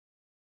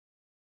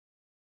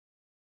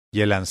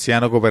 Y el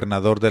anciano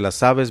gobernador de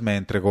las aves me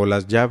entregó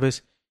las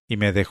llaves y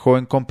me dejó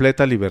en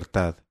completa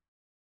libertad.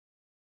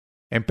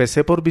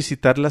 Empecé por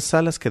visitar las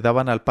salas que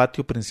daban al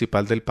patio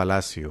principal del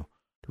palacio,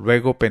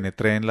 luego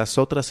penetré en las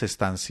otras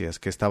estancias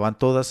que estaban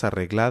todas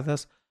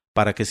arregladas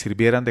para que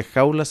sirvieran de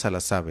jaulas a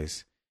las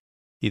aves,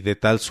 y de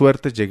tal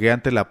suerte llegué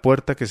ante la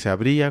puerta que se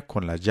abría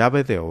con la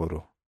llave de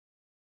oro.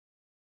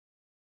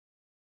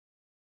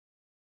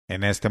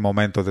 En este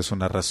momento de su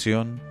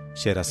narración,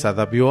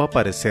 Sherazada vio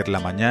aparecer la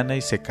mañana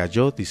y se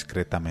calló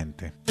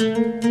discretamente.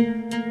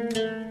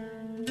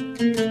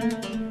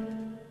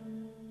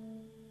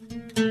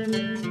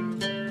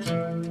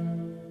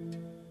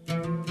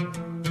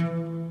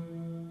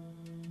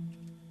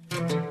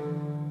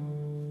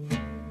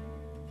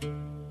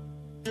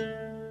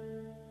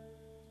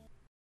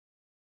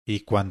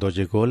 Y cuando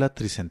llegó la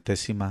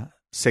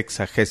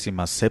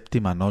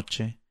 367ª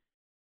noche,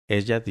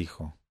 ella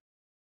dijo: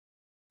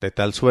 De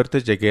tal suerte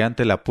llegué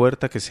ante la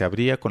puerta que se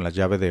abría con la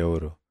llave de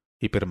oro,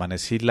 y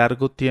permanecí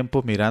largo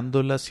tiempo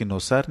mirándola sin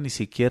osar ni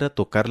siquiera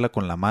tocarla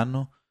con la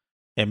mano,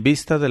 en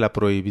vista de la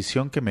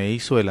prohibición que me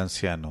hizo el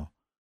anciano.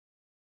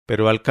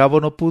 Pero al cabo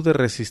no pude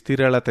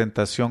resistir a la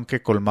tentación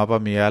que colmaba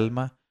mi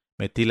alma,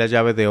 metí la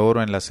llave de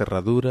oro en la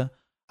cerradura,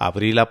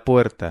 abrí la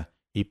puerta,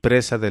 y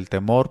presa del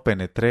temor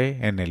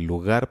penetré en el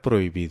lugar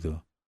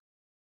prohibido.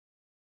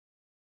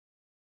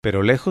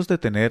 Pero lejos de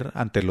tener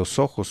ante los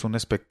ojos un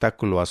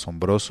espectáculo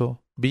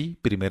asombroso, vi,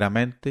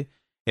 primeramente,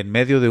 en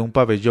medio de un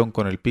pabellón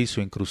con el piso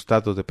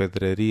incrustado de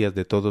pedrerías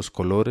de todos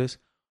colores,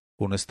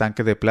 un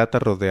estanque de plata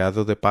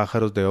rodeado de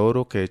pájaros de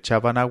oro que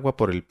echaban agua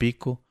por el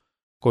pico,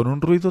 con un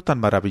ruido tan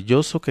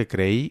maravilloso que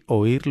creí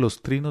oír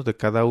los trinos de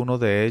cada uno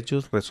de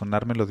ellos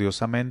resonar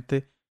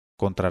melodiosamente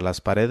contra las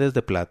paredes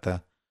de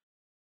plata.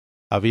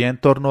 Había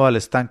en torno al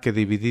estanque,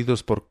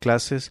 divididos por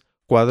clases,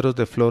 cuadros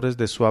de flores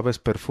de suaves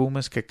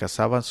perfumes que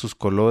casaban sus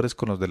colores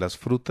con los de las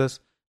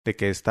frutas de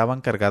que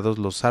estaban cargados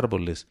los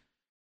árboles,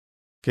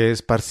 que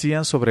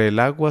esparcían sobre el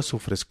agua su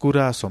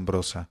frescura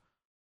asombrosa.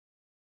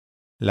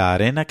 La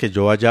arena que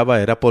yo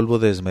hallaba era polvo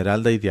de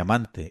esmeralda y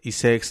diamante, y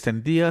se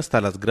extendía hasta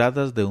las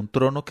gradas de un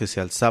trono que se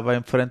alzaba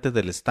enfrente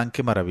del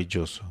estanque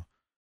maravilloso.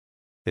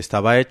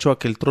 Estaba hecho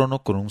aquel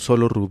trono con un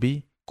solo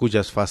rubí,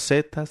 cuyas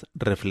facetas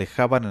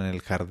reflejaban en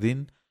el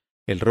jardín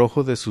el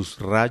rojo de sus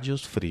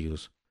rayos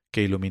fríos,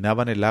 que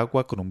iluminaban el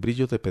agua con un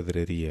brillo de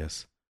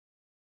pedrerías.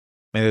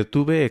 Me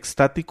detuve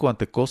extático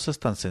ante cosas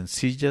tan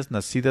sencillas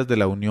nacidas de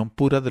la unión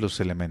pura de los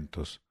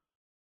elementos.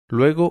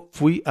 Luego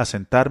fui a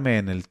sentarme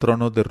en el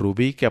trono de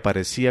rubí que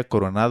aparecía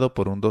coronado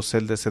por un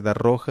dosel de seda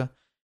roja,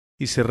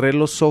 y cerré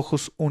los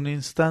ojos un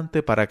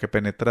instante para que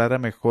penetrara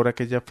mejor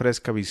aquella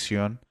fresca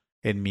visión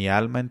en mi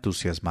alma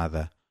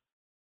entusiasmada.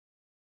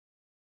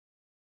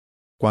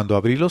 Cuando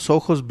abrí los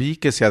ojos vi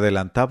que se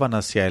adelantaban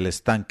hacia el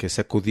estanque,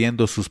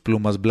 sacudiendo sus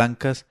plumas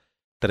blancas,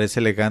 3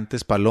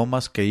 elegantes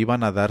palomas que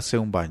iban a darse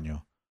un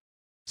baño.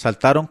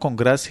 Saltaron con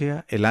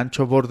gracia el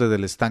ancho borde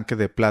del estanque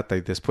de plata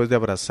y después de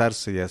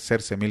abrazarse y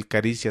hacerse 1000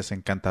 caricias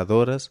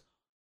encantadoras,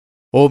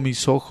 oh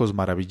mis ojos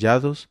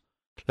maravillados,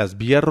 las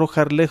vi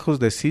arrojar lejos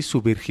de sí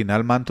su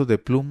virginal manto de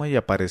pluma y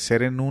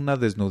aparecer en una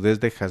desnudez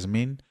de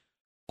jazmín,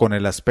 con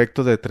el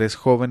aspecto de 3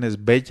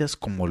 jóvenes bellas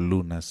como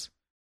lunas.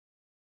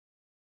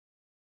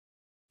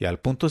 Y al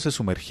punto se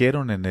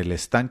sumergieron en el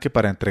estanque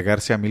para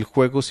entregarse a 1000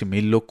 juegos y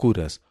 1000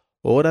 locuras,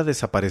 ora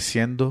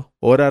desapareciendo,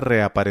 ora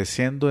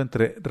reapareciendo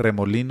entre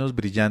remolinos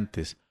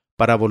brillantes,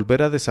 para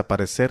volver a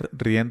desaparecer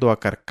riendo a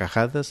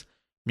carcajadas,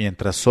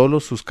 mientras sólo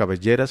sus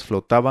cabelleras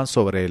flotaban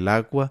sobre el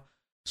agua,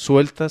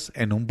 sueltas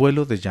en un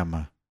vuelo de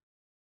llama.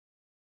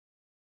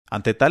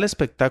 Ante tal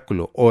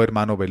espectáculo, oh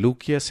hermano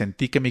Beluquia,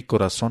 sentí que mi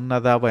corazón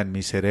nadaba en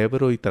mi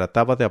cerebro y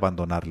trataba de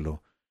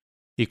abandonarlo,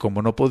 y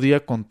como no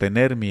podía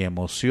contener mi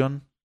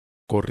emoción,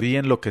 corrí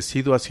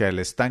enloquecido hacia el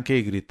estanque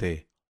y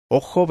grité: «¡Oh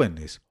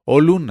jóvenes!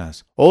 ¡Oh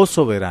lunas! ¡Oh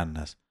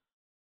soberanas!».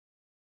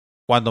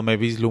 Cuando me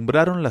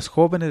vislumbraron, las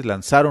jóvenes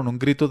lanzaron un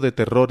grito de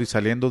terror y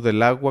saliendo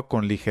del agua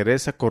con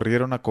ligereza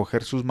corrieron a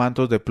coger sus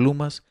mantos de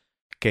plumas,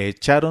 que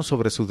echaron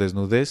sobre su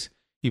desnudez,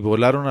 y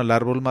volaron al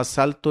árbol más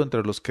alto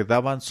entre los que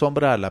daban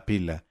sombra a la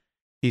pila,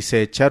 y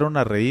se echaron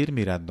a reír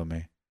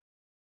mirándome.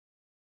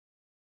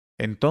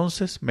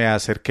 Entonces me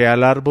acerqué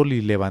al árbol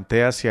y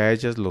levanté hacia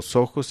ellas los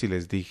ojos y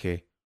les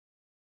dije: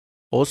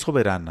 «Oh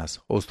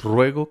soberanas, os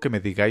ruego que me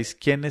digáis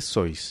quiénes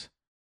sois».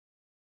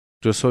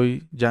 «Yo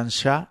soy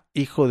Janshah,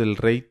 hijo del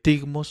rey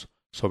Tigmos,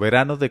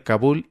 soberano de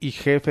Kabul y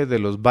jefe de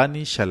los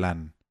Bani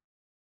Shalan».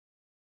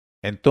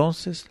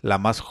 Entonces la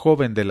más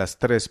joven de las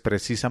tres,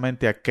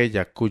 precisamente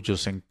aquella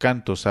cuyos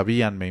encantos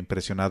habíanme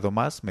impresionado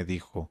más, me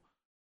dijo: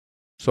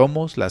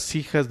 «Somos las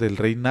hijas del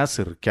rey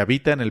Nasr, que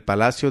habita en el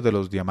Palacio de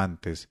los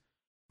Diamantes.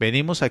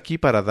 Venimos aquí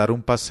para dar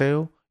un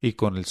paseo y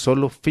con el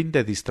solo fin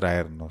de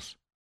distraernos».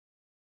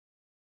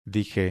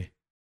 Dije: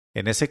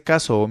 «En ese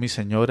caso, oh mi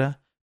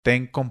señora,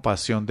 ten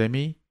compasión de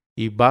mí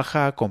y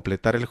baja a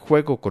completar el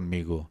juego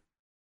conmigo».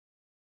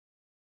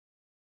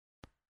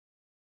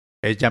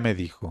 Ella me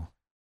dijo: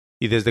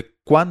 «¿Y desde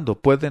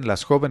cuándo pueden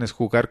las jóvenes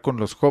jugar con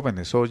los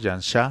jóvenes, oh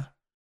Janshah?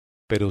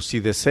 Pero si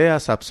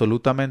deseas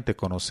absolutamente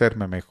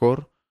conocerme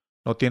mejor,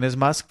 no tienes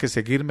más que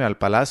seguirme al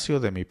palacio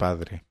de mi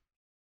padre».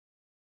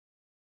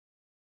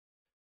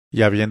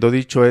 Y habiendo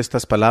dicho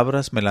estas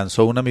palabras, me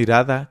lanzó una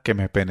mirada que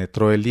me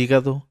penetró el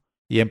hígado,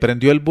 y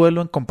emprendió el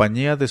vuelo en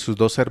compañía de sus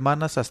dos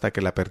hermanas hasta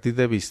que la perdí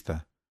de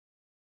vista.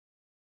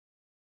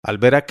 Al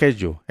ver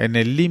aquello, en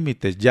el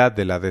límite ya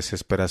de la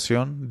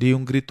desesperación, di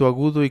un grito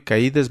agudo y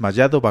caí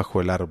desmayado bajo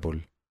el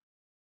árbol.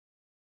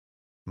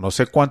 No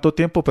sé cuánto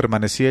tiempo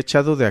permanecí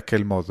echado de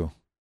aquel modo,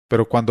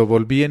 pero cuando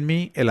volví en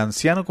mí, el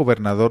anciano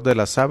gobernador de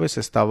las aves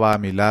estaba a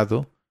mi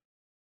lado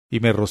y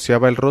me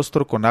rociaba el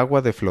rostro con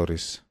agua de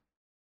flores.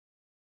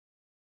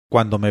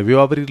 Cuando me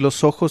vio abrir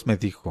los ojos, me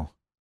dijo: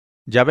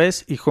 «¿Ya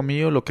ves, hijo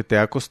mío, lo que te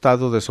ha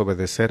costado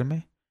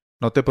desobedecerme?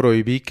 ¿No te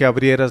prohibí que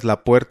abrieras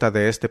la puerta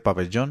de este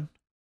pabellón?».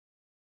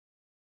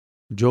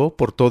 Yo,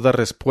 por toda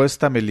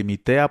respuesta, me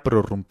limité a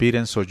prorrumpir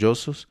en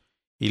sollozos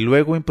y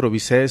luego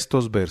improvisé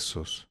estos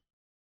versos: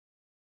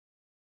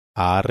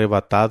 «Ha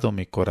arrebatado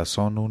mi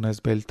corazón una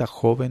esbelta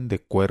joven de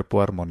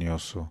cuerpo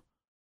armonioso.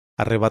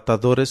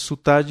 Arrebatador es su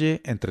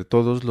talle entre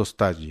todos los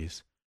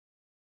talles.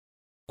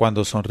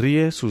 Cuando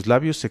sonríe, sus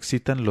labios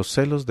excitan los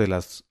celos de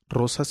las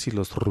rosas y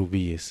los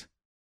rubíes.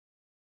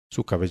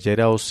 Su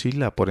cabellera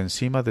oscila por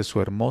encima de su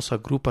hermosa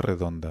grupa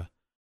redonda.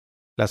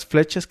 Las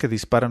flechas que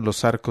disparan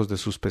los arcos de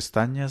sus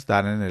pestañas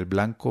dan en el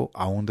blanco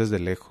aún desde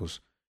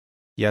lejos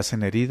y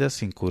hacen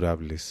heridas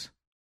incurables.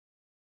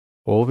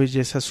 Oh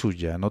belleza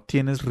suya, no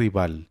tienes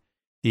rival,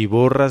 y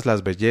borras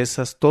las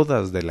bellezas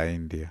todas de la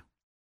India».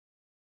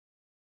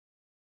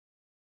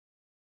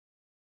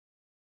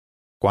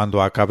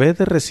 Cuando acabé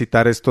de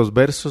recitar estos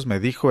versos,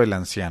 me dijo el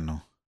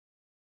anciano: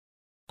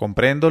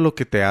 «Comprendo lo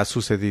que te ha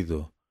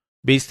sucedido.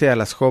 Viste a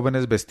las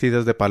jóvenes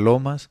vestidas de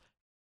palomas,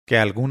 que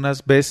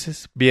algunas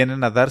veces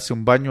vienen a darse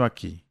un baño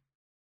aquí».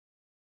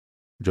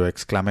 Yo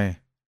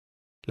exclamé: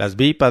 «Las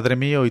vi, padre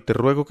mío, y te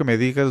ruego que me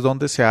digas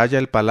dónde se halla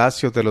el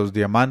palacio de los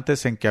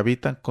diamantes en que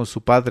habitan con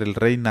su padre el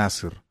rey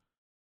Nasr».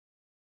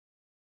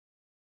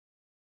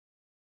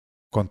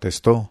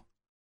 Contestó: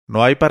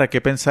 «No hay para qué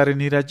pensar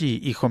en ir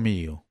allí, hijo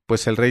mío,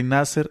 pues el rey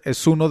Nasr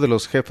es uno de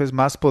los jefes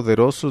más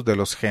poderosos de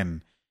los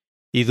gen,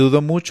 y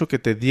dudo mucho que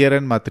te diera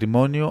en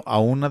matrimonio a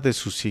una de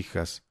sus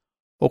hijas.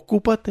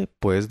 Ocúpate,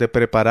 pues, de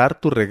preparar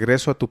tu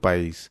regreso a tu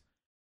país.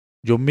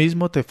 Yo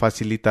mismo te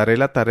facilitaré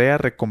la tarea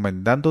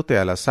recomendándote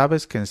a las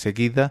aves que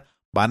enseguida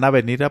van a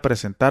venir a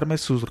presentarme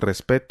sus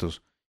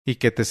respetos y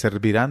que te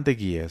servirán de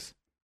guías».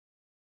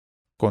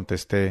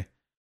 Contesté: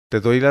 «Te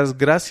doy las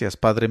gracias,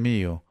 padre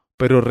mío,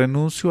 pero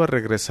renuncio a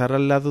regresar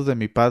al lado de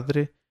mi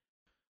padre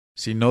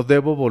si no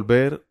debo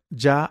volver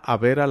ya a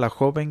ver a la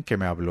joven que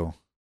me habló».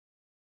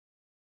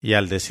 Y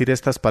al decir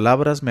estas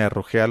palabras me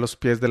arrojé a los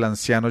pies del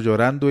anciano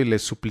llorando y le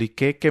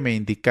supliqué que me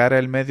indicara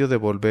el medio de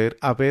volver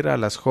a ver a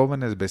las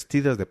jóvenes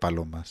vestidas de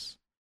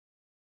palomas.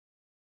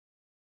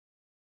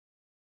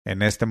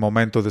 En este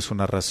momento de su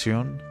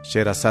narración,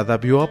 Sherazada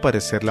vio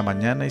aparecer la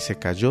mañana y se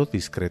calló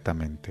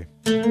discretamente.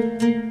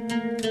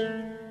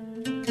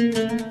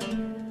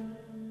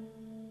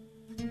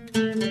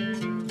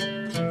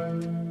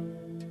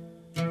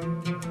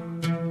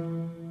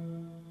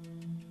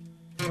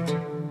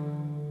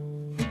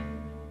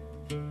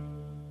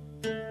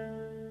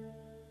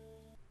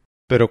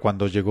 Pero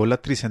cuando llegó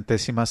la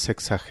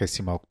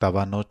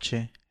 368ª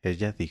noche,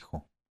 ella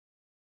dijo: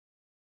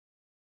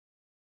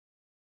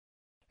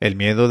 «El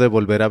miedo de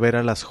volver a ver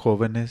a las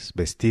jóvenes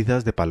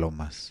vestidas de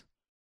palomas».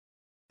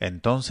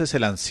 Entonces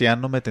el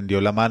anciano me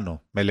tendió la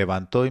mano, me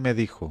levantó y me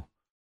dijo: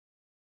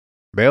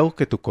 «Veo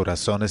que tu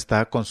corazón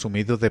está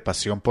consumido de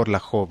pasión por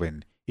la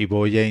joven, y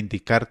voy a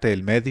indicarte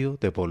el medio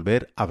de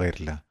volver a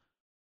verla.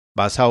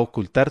 Vas a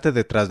ocultarte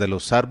detrás de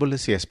los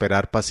árboles y a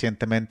esperar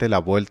pacientemente la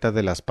vuelta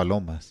de las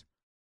palomas.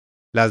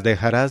 Las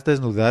dejarás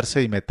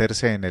desnudarse y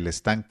meterse en el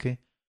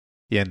estanque,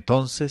 y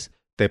entonces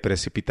te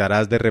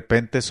precipitarás de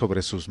repente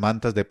sobre sus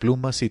mantas de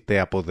plumas y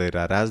te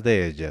apoderarás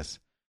de ellas.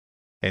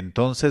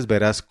 Entonces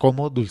verás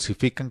cómo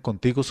dulcifican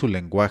contigo su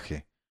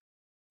lenguaje.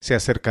 Se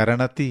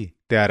acercarán a ti,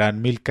 te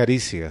harán 1000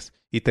 caricias,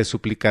 y te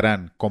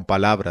suplicarán, con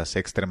palabras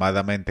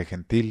extremadamente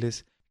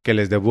gentiles, que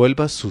les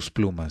devuelvas sus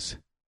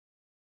plumas.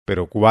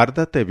 Pero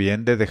guárdate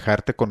bien de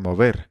dejarte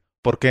conmover,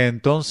 porque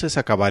entonces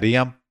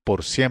acabarían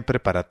por siempre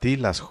para ti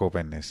las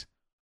jóvenes.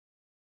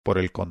 Por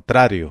el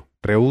contrario,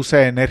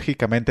 rehúsa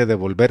enérgicamente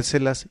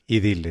devolvérselas y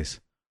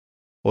diles: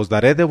 os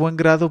daré de buen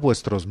grado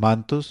vuestros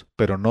mantos,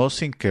 pero no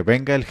sin que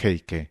venga el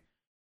jeique.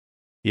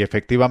 Y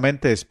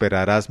efectivamente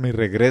esperarás mi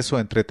regreso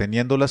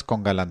entreteniéndolas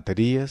con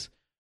galanterías,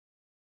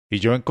 y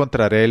yo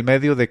encontraré el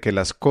medio de que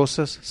las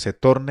cosas se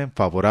tornen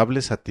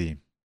favorables a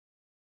ti.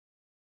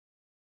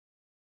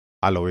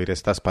 Al oír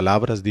estas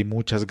palabras di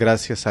muchas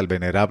gracias al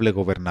venerable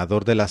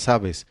gobernador de las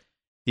aves,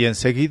 y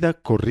enseguida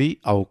corrí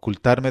a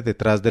ocultarme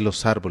detrás de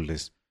los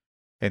árboles,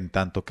 en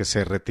tanto que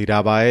se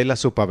retiraba él a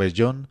su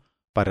pabellón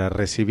para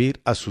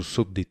recibir a sus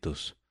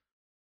súbditos.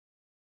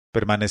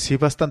 Permanecí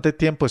bastante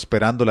tiempo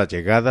esperando la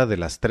llegada de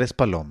las 3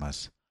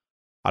 palomas.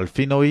 Al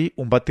fin oí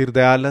un batir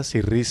de alas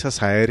y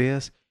risas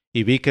aéreas,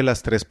 y vi que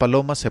las 3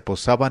 palomas se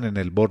posaban en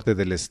el borde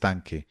del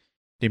estanque,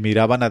 y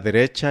miraban a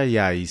derecha y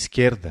a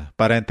izquierda,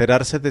 para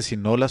enterarse de si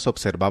no las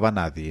observaba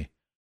nadie.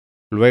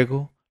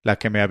 Luego, la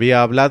que me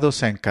había hablado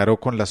se encaró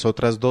con las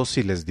otras 2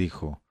 y les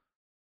dijo: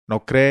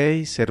 ¿no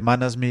creéis,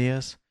 hermanas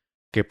mías,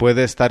 que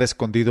puede estar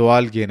escondido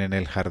alguien en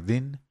el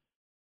jardín,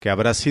 que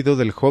habrá sido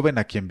del joven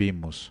a quien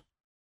vimos?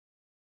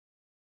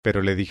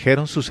 Pero le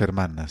dijeron sus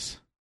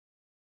hermanas: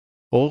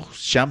 oh,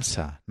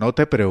 Shamsa, no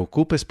te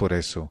preocupes por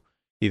eso,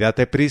 y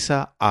date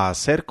prisa a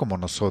hacer como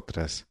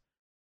nosotras.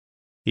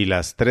 Y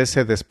las 3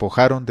 se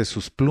despojaron de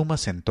sus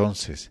plumas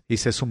entonces, y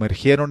se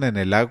sumergieron en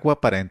el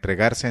agua para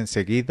entregarse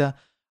enseguida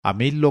a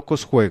 1000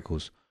 locos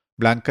juegos,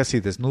 blancas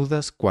y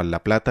desnudas cual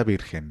la plata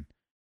virgen.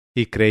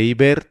 Y creí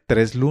ver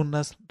 3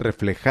 lunas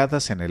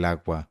reflejadas en el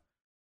agua.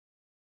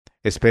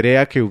 Esperé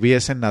a que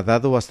hubiesen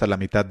nadado hasta la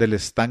mitad del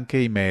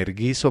estanque y me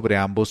erguí sobre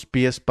ambos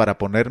pies para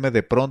ponerme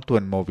de pronto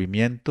en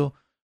movimiento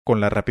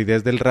con la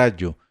rapidez del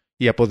rayo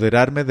y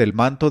apoderarme del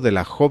manto de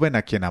la joven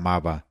a quien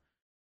amaba.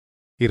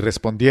 Y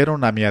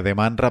respondieron a mi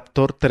ademán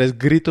raptor 3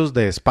 gritos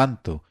de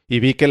espanto, y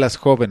vi que las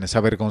jóvenes,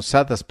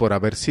 avergonzadas por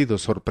haber sido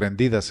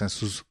sorprendidas en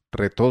sus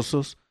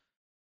retozos,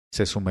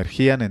 se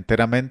sumergían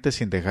enteramente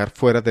sin dejar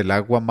fuera del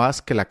agua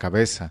más que la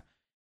cabeza,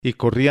 y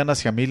corrían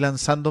hacia mí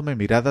lanzándome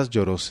miradas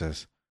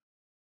llorosas.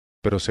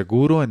 Pero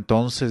seguro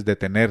entonces de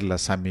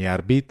tenerlas a mi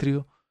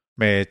arbitrio,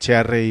 me eché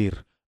a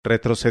reír,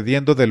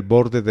 retrocediendo del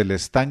borde del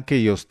estanque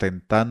y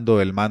ostentando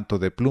el manto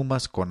de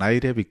plumas con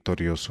aire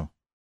victorioso.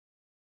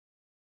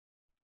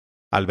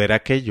 Al ver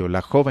aquello,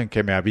 la joven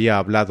que me había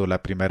hablado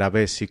la primera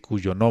vez y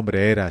cuyo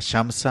nombre era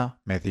Shamsa,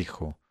 me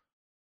dijo: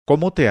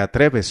 ¿cómo te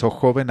atreves, oh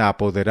joven, a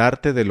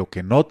apoderarte de lo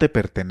que no te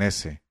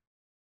pertenece?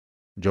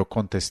 Yo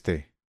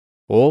contesté: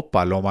 oh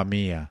paloma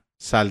mía,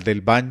 sal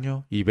del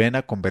baño y ven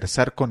a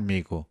conversar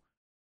conmigo.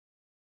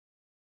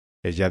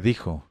 Ella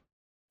dijo: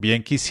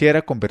 bien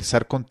quisiera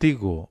conversar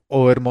contigo,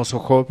 oh hermoso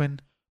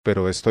joven,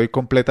 pero estoy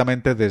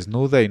completamente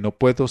desnuda y no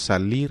puedo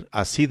salir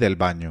así del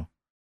baño.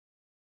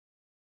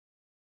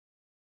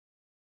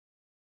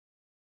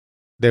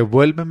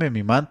 Devuélveme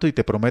mi manto y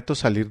te prometo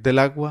salir del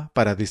agua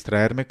para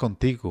distraerme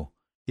contigo,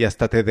 y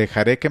hasta te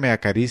dejaré que me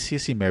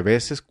acaricies y me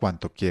beses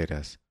cuanto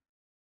quieras.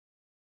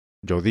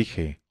 Yo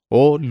dije: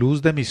 oh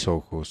luz de mis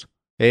ojos,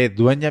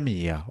 dueña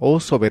mía, oh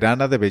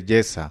soberana de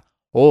belleza,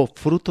 oh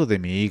fruto de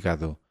mi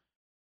hígado,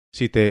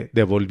 si te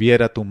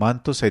devolviera tu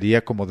manto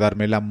sería como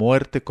darme la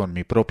muerte con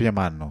mi propia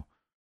mano.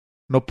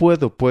 No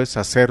puedo, pues,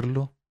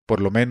 hacerlo,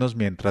 por lo menos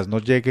mientras no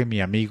llegue mi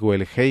amigo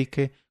el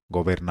jeique,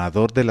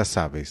 gobernador de las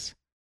aves.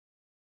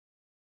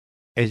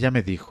 Ella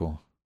me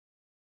dijo: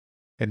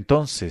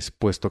 entonces,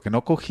 puesto que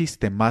no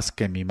cogiste más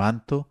que mi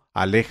manto,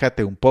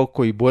 aléjate un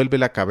poco y vuelve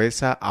la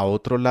cabeza a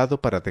otro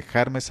lado para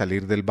dejarme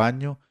salir del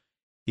baño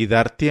y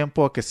dar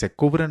tiempo a que se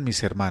cubran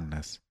mis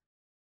hermanas.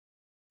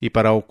 Y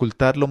para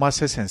ocultar lo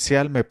más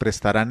esencial me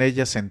prestarán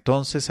ellas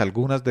entonces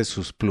algunas de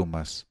sus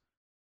plumas.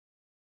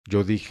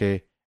 Yo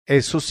dije: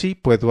 eso sí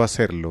puedo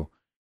hacerlo,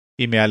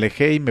 y me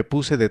alejé y me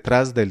puse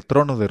detrás del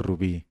trono de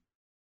rubí.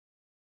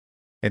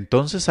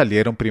 Entonces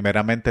salieron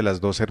primeramente las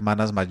 2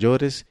 hermanas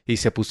mayores y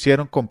se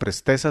pusieron con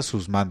presteza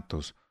sus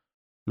mantos.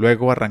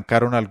 Luego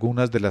arrancaron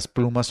algunas de las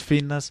plumas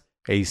finas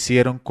e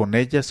hicieron con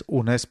ellas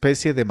una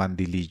especie de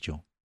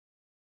mandilillo.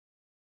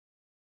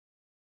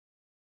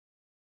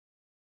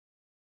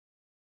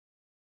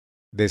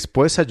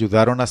 Después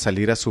ayudaron a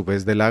salir a su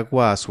vez del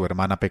agua a su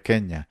hermana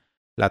pequeña,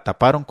 la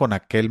taparon con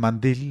aquel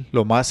mandil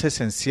lo más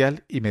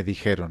esencial y me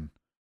dijeron: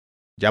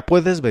 ya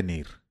puedes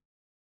venir.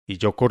 Y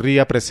yo corrí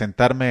a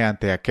presentarme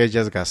ante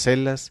aquellas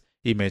gacelas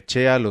y me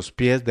eché a los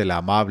pies de la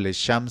amable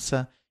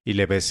Shamsa y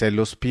le besé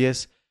los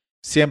pies,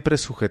 siempre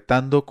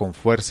sujetando con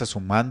fuerza su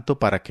manto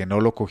para que no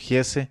lo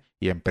cogiese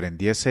y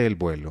emprendiese el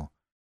vuelo.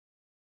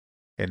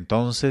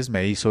 Entonces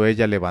me hizo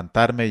ella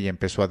levantarme y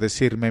empezó a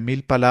decirme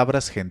 1000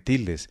 palabras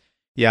gentiles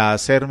y a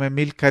hacerme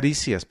 1000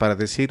 caricias para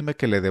decirme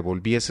que le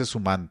devolviese su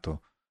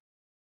manto.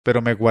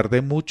 Pero me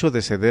guardé mucho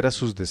de ceder a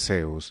sus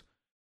deseos,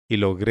 y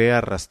logré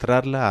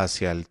arrastrarla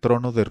hacia el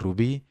trono de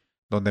rubí,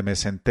 donde me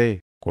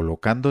senté,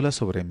 colocándola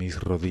sobre mis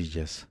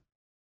rodillas.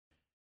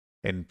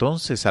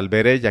 Entonces, al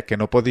ver ella que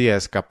no podía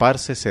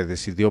escaparse, se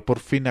decidió por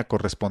fin a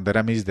corresponder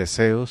a mis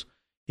deseos,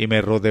 y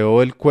me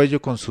rodeó el cuello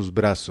con sus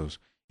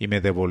brazos, y me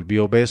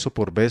devolvió beso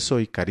por beso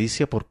y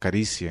caricia por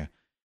caricia,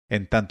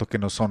 en tanto que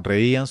nos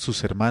sonreían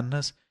sus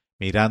hermanas,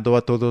 mirando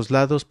a todos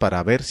lados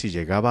para ver si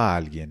llegaba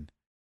alguien.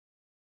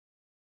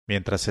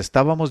 Mientras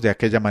estábamos de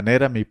aquella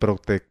manera, mi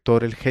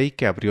protector el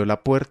jeique abrió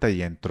la puerta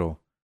y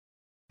entró.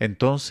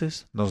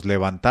 Entonces nos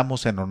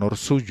levantamos en honor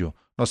suyo,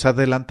 nos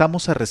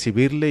adelantamos a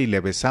recibirle y le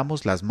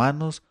besamos las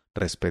manos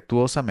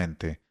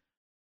respetuosamente.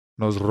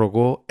 Nos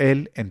rogó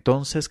él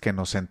entonces que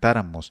nos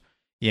sentáramos,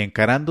 y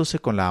encarándose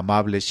con la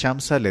amable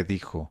Shamsa le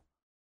dijo: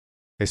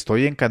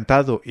 «Estoy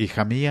encantado,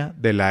 hija mía,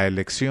 de la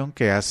elección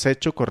que has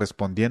hecho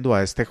correspondiendo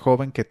a este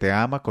joven que te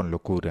ama con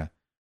locura,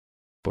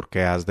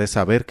 porque has de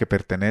saber que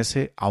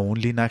pertenece a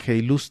un linaje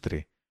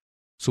ilustre.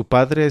 Su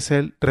padre es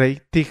el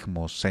rey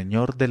Tigmos,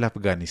 señor del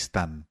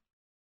Afganistán.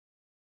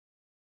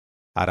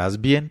 Harás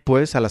bien,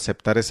 pues, al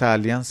aceptar esa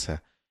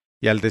alianza,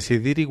 y al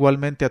decidir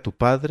igualmente a tu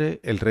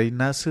padre, el rey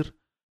Nasr,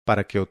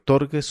 para que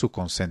otorgue su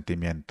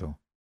consentimiento».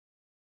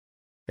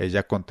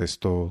 Ella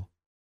contestó: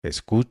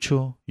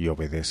 «Escucho y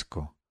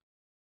obedezco».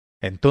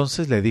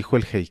 Entonces le dijo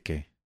el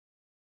jeique: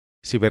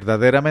 «Si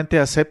verdaderamente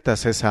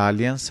aceptas esa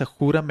alianza,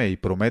 júrame y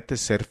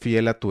prometes ser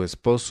fiel a tu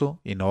esposo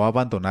y no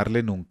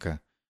abandonarle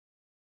nunca».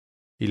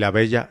 Y la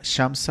bella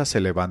Shamsa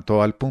se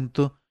levantó al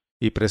punto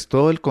y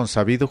prestó el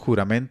consabido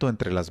juramento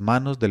entre las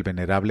manos del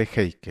venerable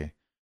jeique.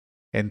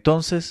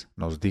 Entonces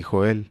nos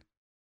dijo él: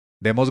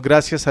 «Demos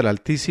gracias al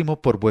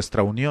Altísimo por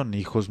vuestra unión,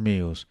 hijos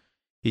míos,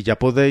 y ya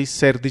podéis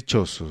ser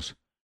dichosos.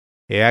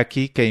 He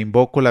aquí que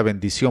invoco la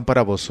bendición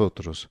para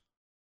vosotros.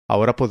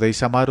 Ahora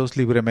podéis amaros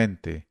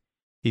libremente,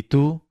 y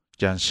tú,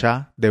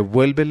 Janshah,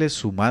 devuélvele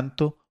su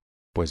manto,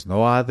 pues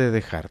no ha de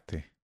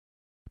dejarte».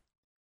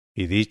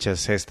 Y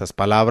dichas estas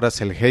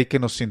palabras, el jeique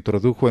nos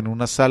introdujo en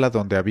una sala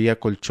donde había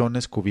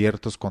colchones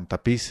cubiertos con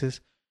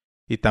tapices,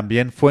 y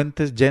también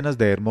fuentes llenas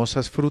de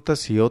hermosas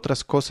frutas y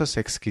otras cosas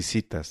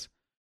exquisitas.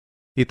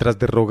 Y tras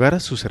de rogar a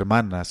sus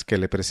hermanas que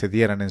le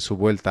precedieran en su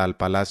vuelta al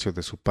palacio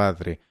de su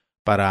padre,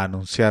 para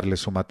anunciarle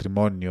su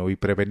matrimonio y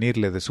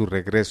prevenirle de su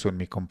regreso en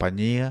mi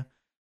compañía,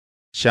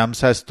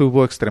 Shamsa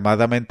estuvo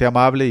extremadamente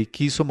amable y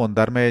quiso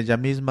mondarme ella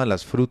misma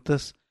las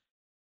frutas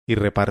y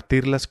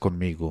repartirlas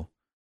conmigo,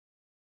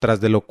 tras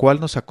de lo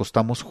cual nos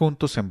acostamos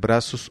juntos en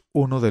brazos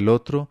uno del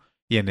otro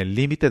y en el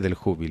límite del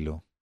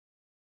júbilo.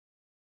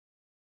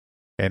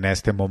 En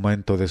este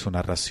momento de su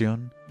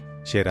narración,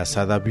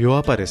 Sherazada vio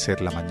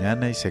aparecer la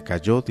mañana y se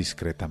calló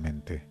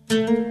discretamente.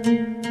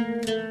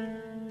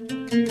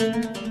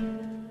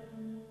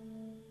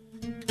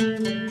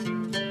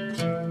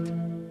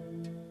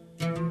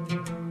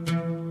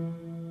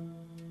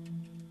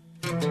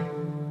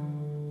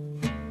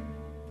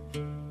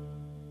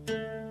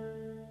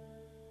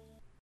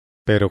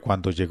 Pero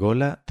cuando llegó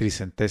la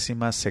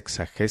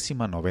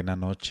 369ª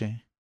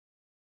noche,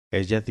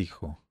 ella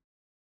dijo: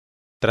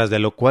 «Tras de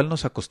lo cual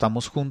nos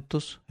acostamos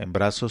juntos, en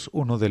brazos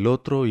uno del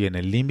otro y en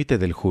el límite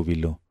del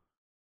júbilo».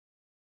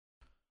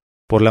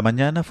 Por la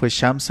mañana fue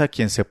Shamsa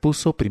quien se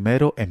puso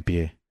primero en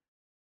pie.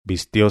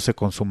 Vistióse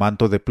con su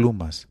manto de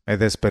plumas, me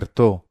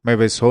despertó, me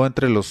besó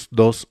entre los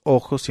dos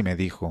ojos y me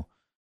dijo: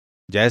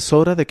 «Ya es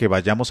hora de que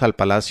vayamos al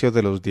palacio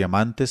de los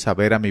diamantes a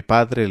ver a mi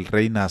padre el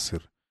rey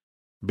Nasr.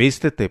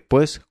 Vístete,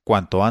 pues,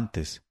 cuanto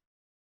antes».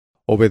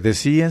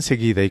 Obedecí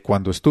enseguida, y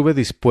cuando estuve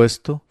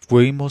dispuesto,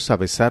 fuimos a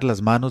besar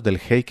las manos del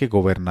jeique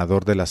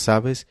gobernador de las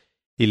aves,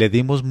 y le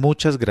dimos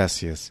muchas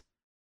gracias.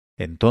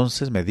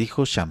 Entonces me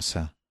dijo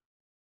Shamsa: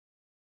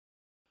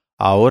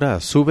 «Ahora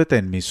súbete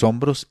en mis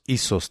hombros y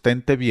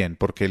sostente bien,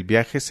 porque el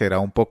viaje será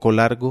un poco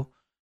largo,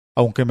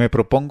 aunque me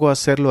propongo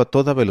hacerlo a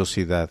toda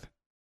velocidad».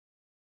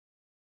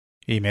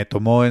 Y me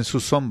tomó en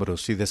sus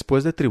hombros, y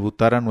después de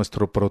tributar a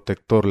nuestro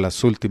protector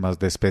las últimas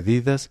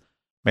despedidas,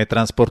 me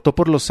transportó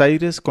por los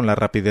aires con la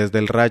rapidez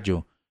del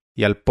rayo,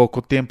 y al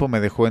poco tiempo me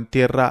dejó en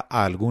tierra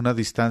a alguna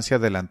distancia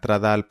de la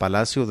entrada al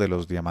palacio de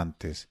los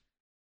diamantes.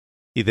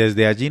 Y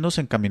desde allí nos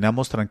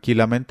encaminamos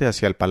tranquilamente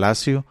hacia el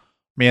palacio,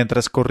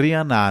 mientras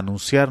corrían a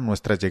anunciar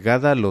nuestra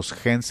llegada los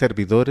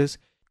servidores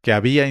que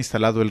había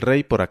instalado el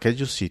rey por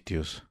aquellos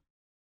sitios.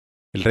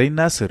 El rey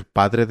Nasr,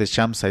 padre de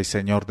Shamsa y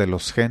señor de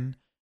los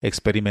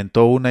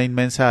experimentó una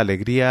inmensa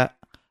alegría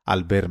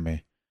al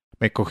verme.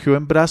 Me cogió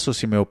en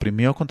brazos y me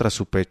oprimió contra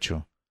su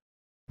pecho.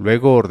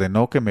 Luego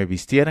ordenó que me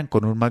vistieran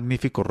con un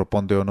magnífico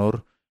ropón de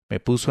honor,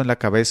 me puso en la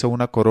cabeza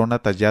una corona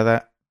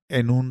tallada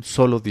en un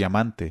solo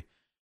diamante,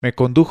 me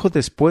condujo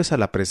después a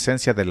la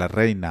presencia de la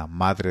reina,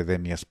 madre de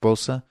mi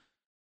esposa,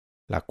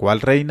 la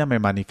cual reina me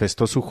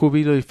manifestó su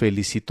júbilo y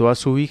felicitó a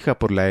su hija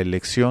por la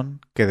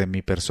elección que de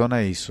mi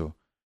persona hizo,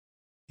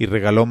 y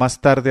regaló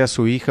más tarde a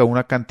su hija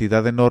una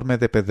cantidad enorme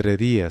de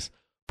pedrerías,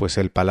 pues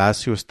el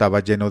palacio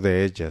estaba lleno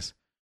de ellas,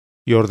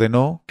 y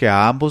ordenó que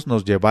a ambos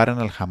nos llevaran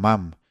al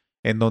hammam,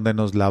 en donde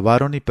nos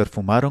lavaron y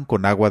perfumaron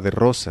con agua de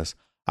rosas,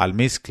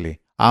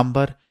 almizcle,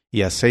 ámbar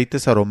y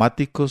aceites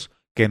aromáticos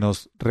que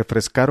nos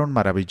refrescaron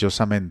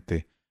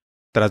maravillosamente,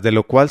 tras de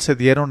lo cual se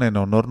dieron en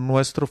honor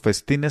nuestro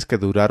festines que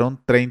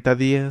duraron 30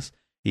 días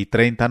y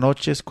 30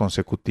 noches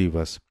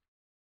consecutivas.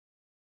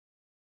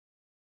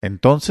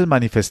 Entonces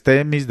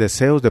manifesté mis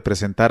deseos de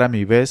presentar a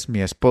mi vez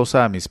mi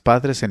esposa a mis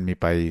padres en mi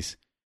país,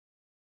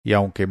 y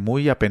aunque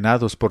muy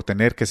apenados por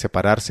tener que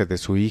separarse de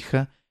su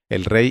hija,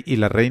 el rey y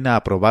la reina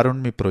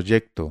aprobaron mi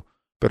proyecto,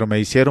 pero me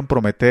hicieron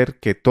prometer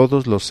que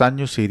todos los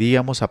años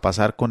iríamos a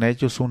pasar con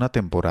ellos una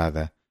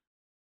temporada.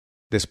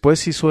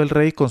 Después hizo el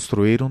rey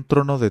construir un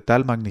trono de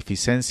tal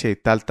magnificencia y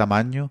tal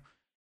tamaño,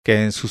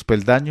 que en sus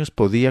peldaños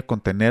podía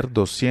contener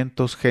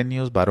 200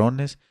 genios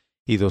varones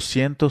y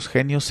 200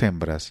 genios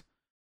hembras.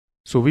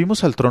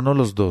 Subimos al trono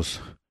los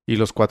dos, y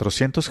los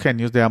 400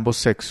 genios de ambos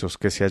sexos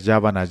que se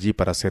hallaban allí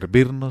para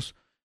servirnos,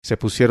 se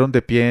pusieron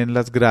de pie en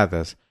las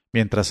gradas,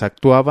 mientras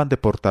actuaban de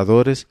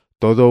portadores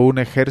todo un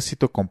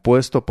ejército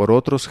compuesto por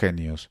otros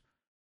genios.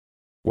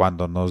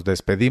 Cuando nos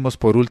despedimos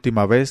por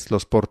última vez,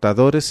 los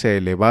portadores se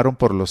elevaron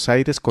por los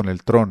aires con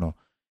el trono,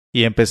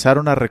 y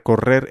empezaron a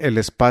recorrer el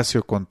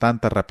espacio con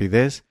tanta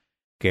rapidez,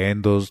 que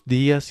en 2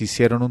 días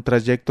hicieron un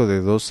trayecto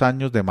de 2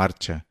 años de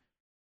marcha,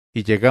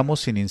 y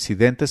llegamos sin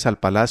incidentes al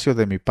palacio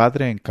de mi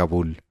padre en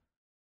Kabul.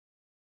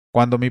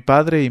 Cuando mi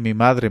padre y mi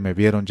madre me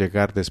vieron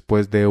llegar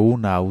después de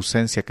una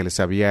ausencia que les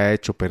había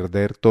hecho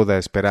perder toda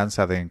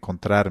esperanza de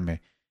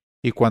encontrarme,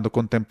 y cuando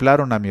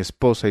contemplaron a mi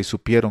esposa y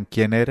supieron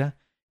quién era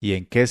y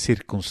en qué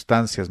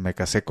circunstancias me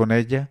casé con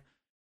ella,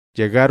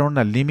 llegaron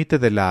al límite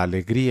de la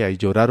alegría y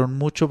lloraron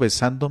mucho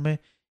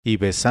besándome y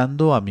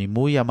besando a mi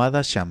muy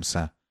amada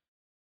Shamsa.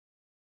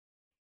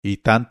 Y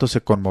tanto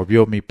se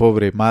conmovió mi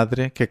pobre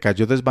madre que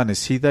cayó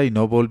desvanecida y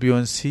no volvió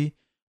en sí,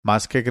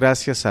 más que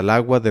gracias al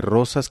agua de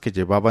rosas que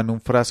llevaba en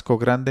un frasco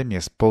grande mi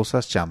esposa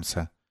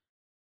Shamsa.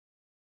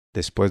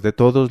 Después de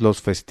todos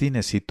los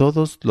festines y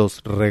todos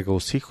los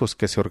regocijos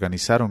que se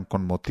organizaron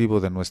con motivo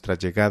de nuestra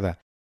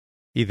llegada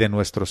y de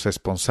nuestros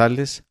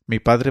esponsales, mi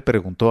padre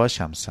preguntó a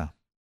Shamsa: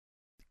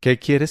 ¿Qué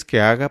quieres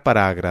que haga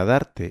para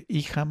agradarte,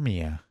 hija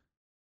mía?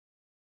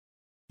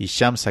 Y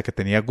Shamsa, que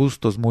tenía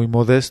gustos muy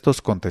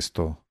modestos,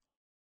 contestó: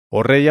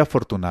 Oh rey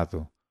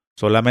afortunado,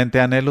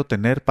 solamente anhelo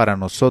tener para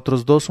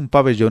nosotros dos un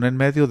pabellón en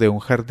medio de un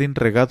jardín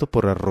regado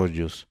por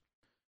arroyos.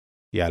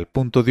 Y al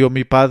punto dio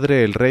mi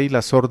padre el rey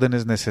las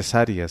órdenes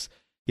necesarias,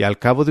 y al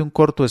cabo de un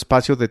corto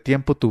espacio de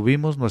tiempo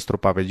tuvimos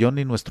nuestro pabellón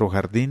y nuestro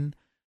jardín,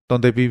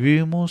 donde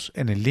vivimos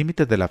en el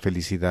límite de la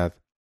felicidad.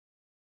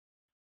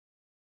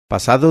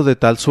 Pasado de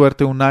tal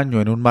suerte 1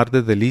 año en un mar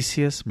de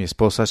delicias, mi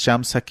esposa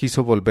Shamsa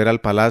quiso volver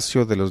al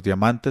palacio de los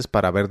diamantes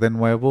para ver de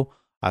nuevo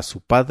a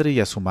su padre y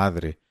a su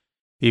madre,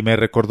 y me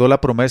recordó la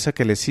promesa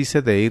que les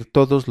hice de ir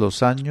todos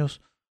los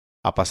años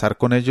a pasar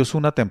con ellos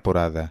una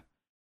temporada.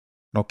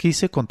 No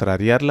quise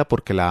contrariarla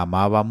porque la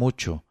amaba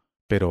mucho,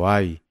 pero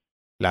ay,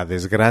 la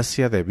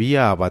desgracia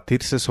debía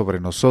abatirse sobre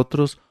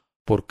nosotros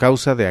por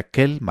causa de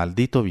aquel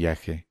maldito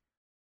viaje.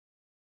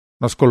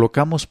 Nos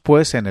colocamos,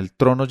 pues, en el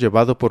trono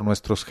llevado por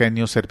nuestros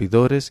genios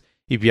servidores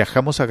y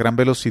viajamos a gran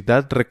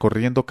velocidad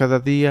recorriendo cada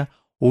día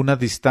una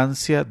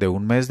distancia de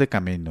 1 mes de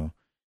camino,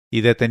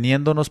 y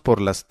deteniéndonos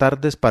por las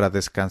tardes para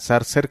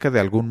descansar cerca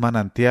de algún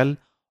manantial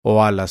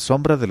o a la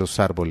sombra de los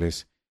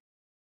árboles.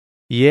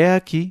 Y he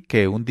aquí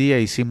que un día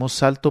hicimos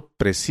salto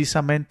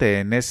precisamente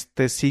en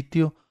este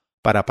sitio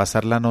para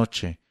pasar la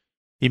noche,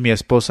 y mi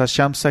esposa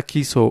Shamsa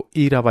quiso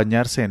ir a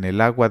bañarse en el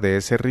agua de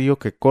ese río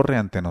que corre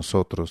ante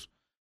nosotros.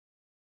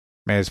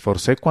 Me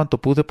esforcé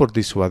cuanto pude por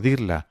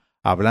disuadirla,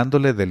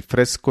 hablándole del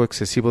fresco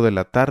excesivo de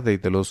la tarde y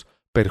de los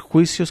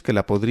perjuicios que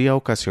la podría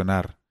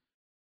ocasionar.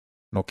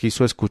 No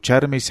quiso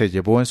escucharme y se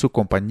llevó en su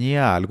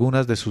compañía a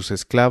algunas de sus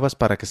esclavas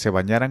para que se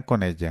bañaran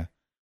con ella.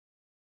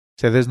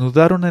 Se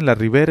desnudaron en la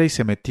ribera y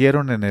se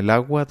metieron en el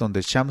agua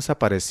donde Shamsa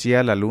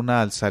parecía la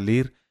luna al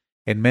salir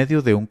en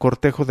medio de un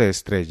cortejo de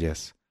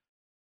estrellas.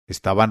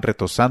 Estaban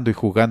retozando y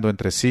jugando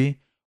entre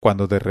sí,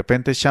 cuando de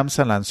repente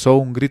Shamsa lanzó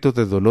un grito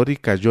de dolor y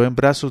cayó en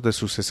brazos de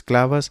sus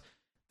esclavas,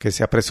 que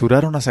se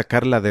apresuraron a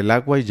sacarla del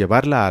agua y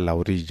llevarla a la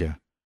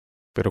orilla.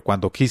 Pero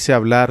cuando quise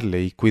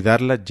hablarle y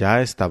cuidarla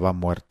ya estaba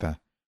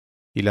muerta,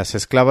 y las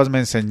esclavas me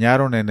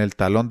enseñaron en el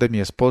talón de mi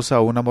esposa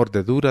una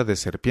mordedura de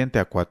serpiente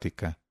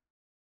acuática.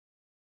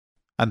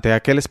 Ante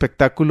aquel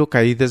espectáculo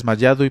caí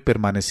desmayado y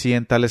permanecí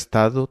en tal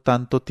estado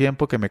tanto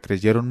tiempo que me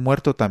creyeron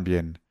muerto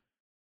también.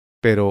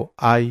 Pero,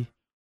 ay,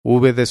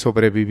 hube de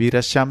sobrevivir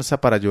a Shamsa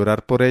para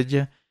llorar por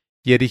ella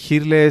y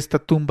erigirle esta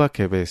tumba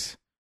que ves.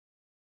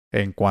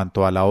 En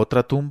cuanto a la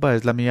otra tumba,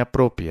 es la mía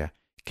propia,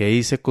 que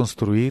hice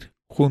construir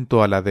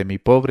junto a la de mi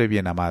pobre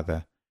bien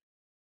amada.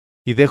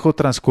 Y dejo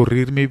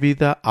transcurrir mi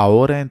vida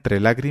ahora entre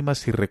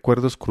lágrimas y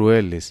recuerdos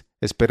crueles,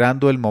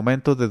 esperando el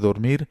momento de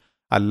dormir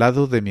al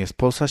lado de mi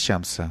esposa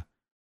Shamsa,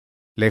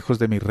 lejos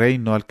de mi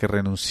reino al que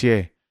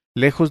renuncié,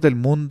 lejos del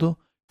mundo,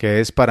 que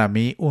es para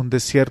mí un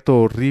desierto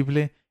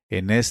horrible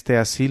en este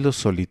asilo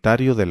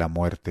solitario de la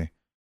muerte.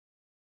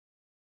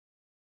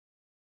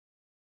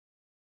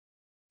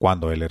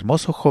 Cuando el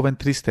hermoso joven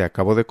triste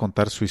acabó de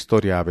contar su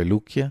historia a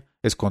Beluquia,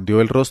 escondió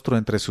el rostro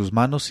entre sus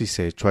manos y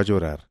se echó a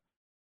llorar.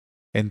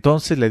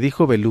 Entonces le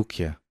dijo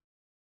Bulukia: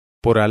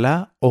 Por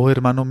Alá, oh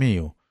hermano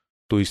mío,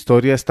 tu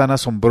historia es tan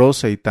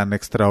asombrosa y tan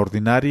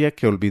extraordinaria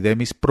que olvidé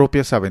mis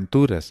propias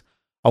aventuras,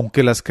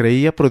 aunque las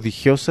creía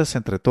prodigiosas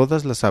entre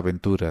todas las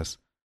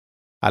aventuras.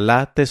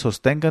 Alá te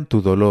sostenga en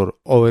tu dolor,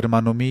 oh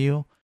hermano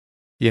mío,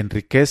 y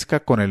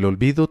enriquezca con el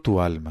olvido tu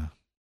alma.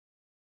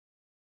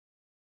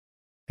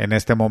 En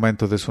este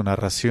momento de su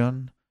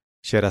narración,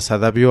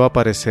 Sherazada vio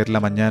aparecer la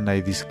mañana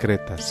y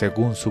discreta,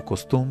 según su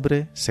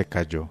costumbre, se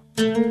calló.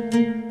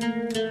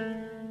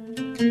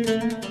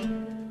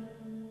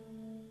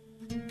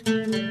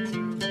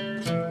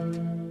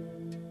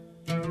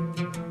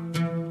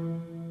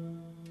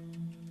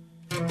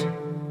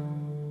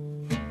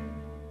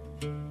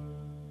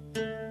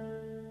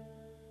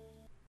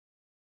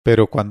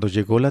 Pero cuando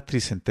llegó la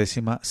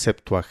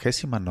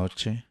 370ª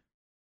noche,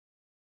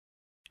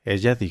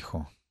 ella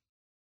dijo: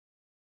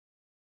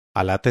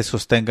 Alá te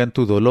sostenga en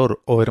tu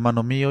dolor, oh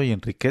hermano mío, y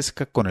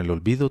enriquezca con el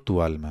olvido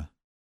tu alma.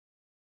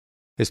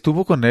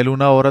 Estuvo con él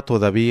una hora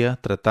todavía,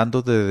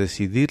 tratando de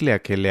decidirle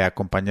a que le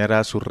acompañara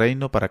a su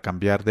reino para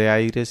cambiar de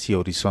aires y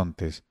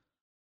horizontes,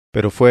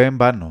 pero fue en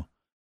vano.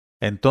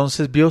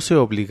 Entonces vióse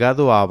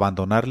obligado a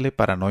abandonarle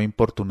para no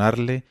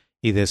importunarle,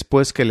 y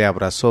después que le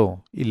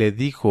abrazó y le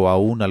dijo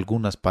aún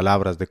algunas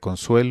palabras de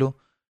consuelo,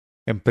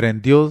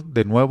 emprendió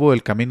de nuevo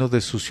el camino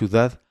de su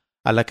ciudad,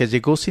 a la que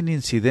llegó sin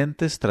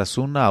incidentes tras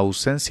una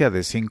ausencia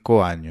de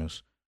 5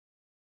 años,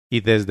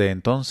 y desde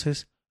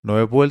entonces no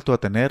he vuelto a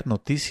tener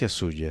noticias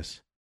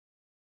suyas.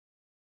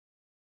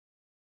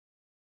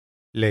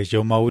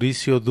 Leyó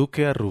Mauricio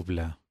Duque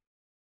Arrubla,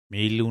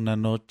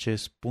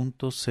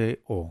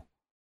 1001noches.co,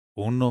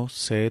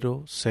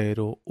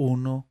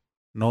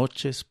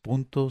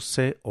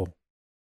 1001noches.co.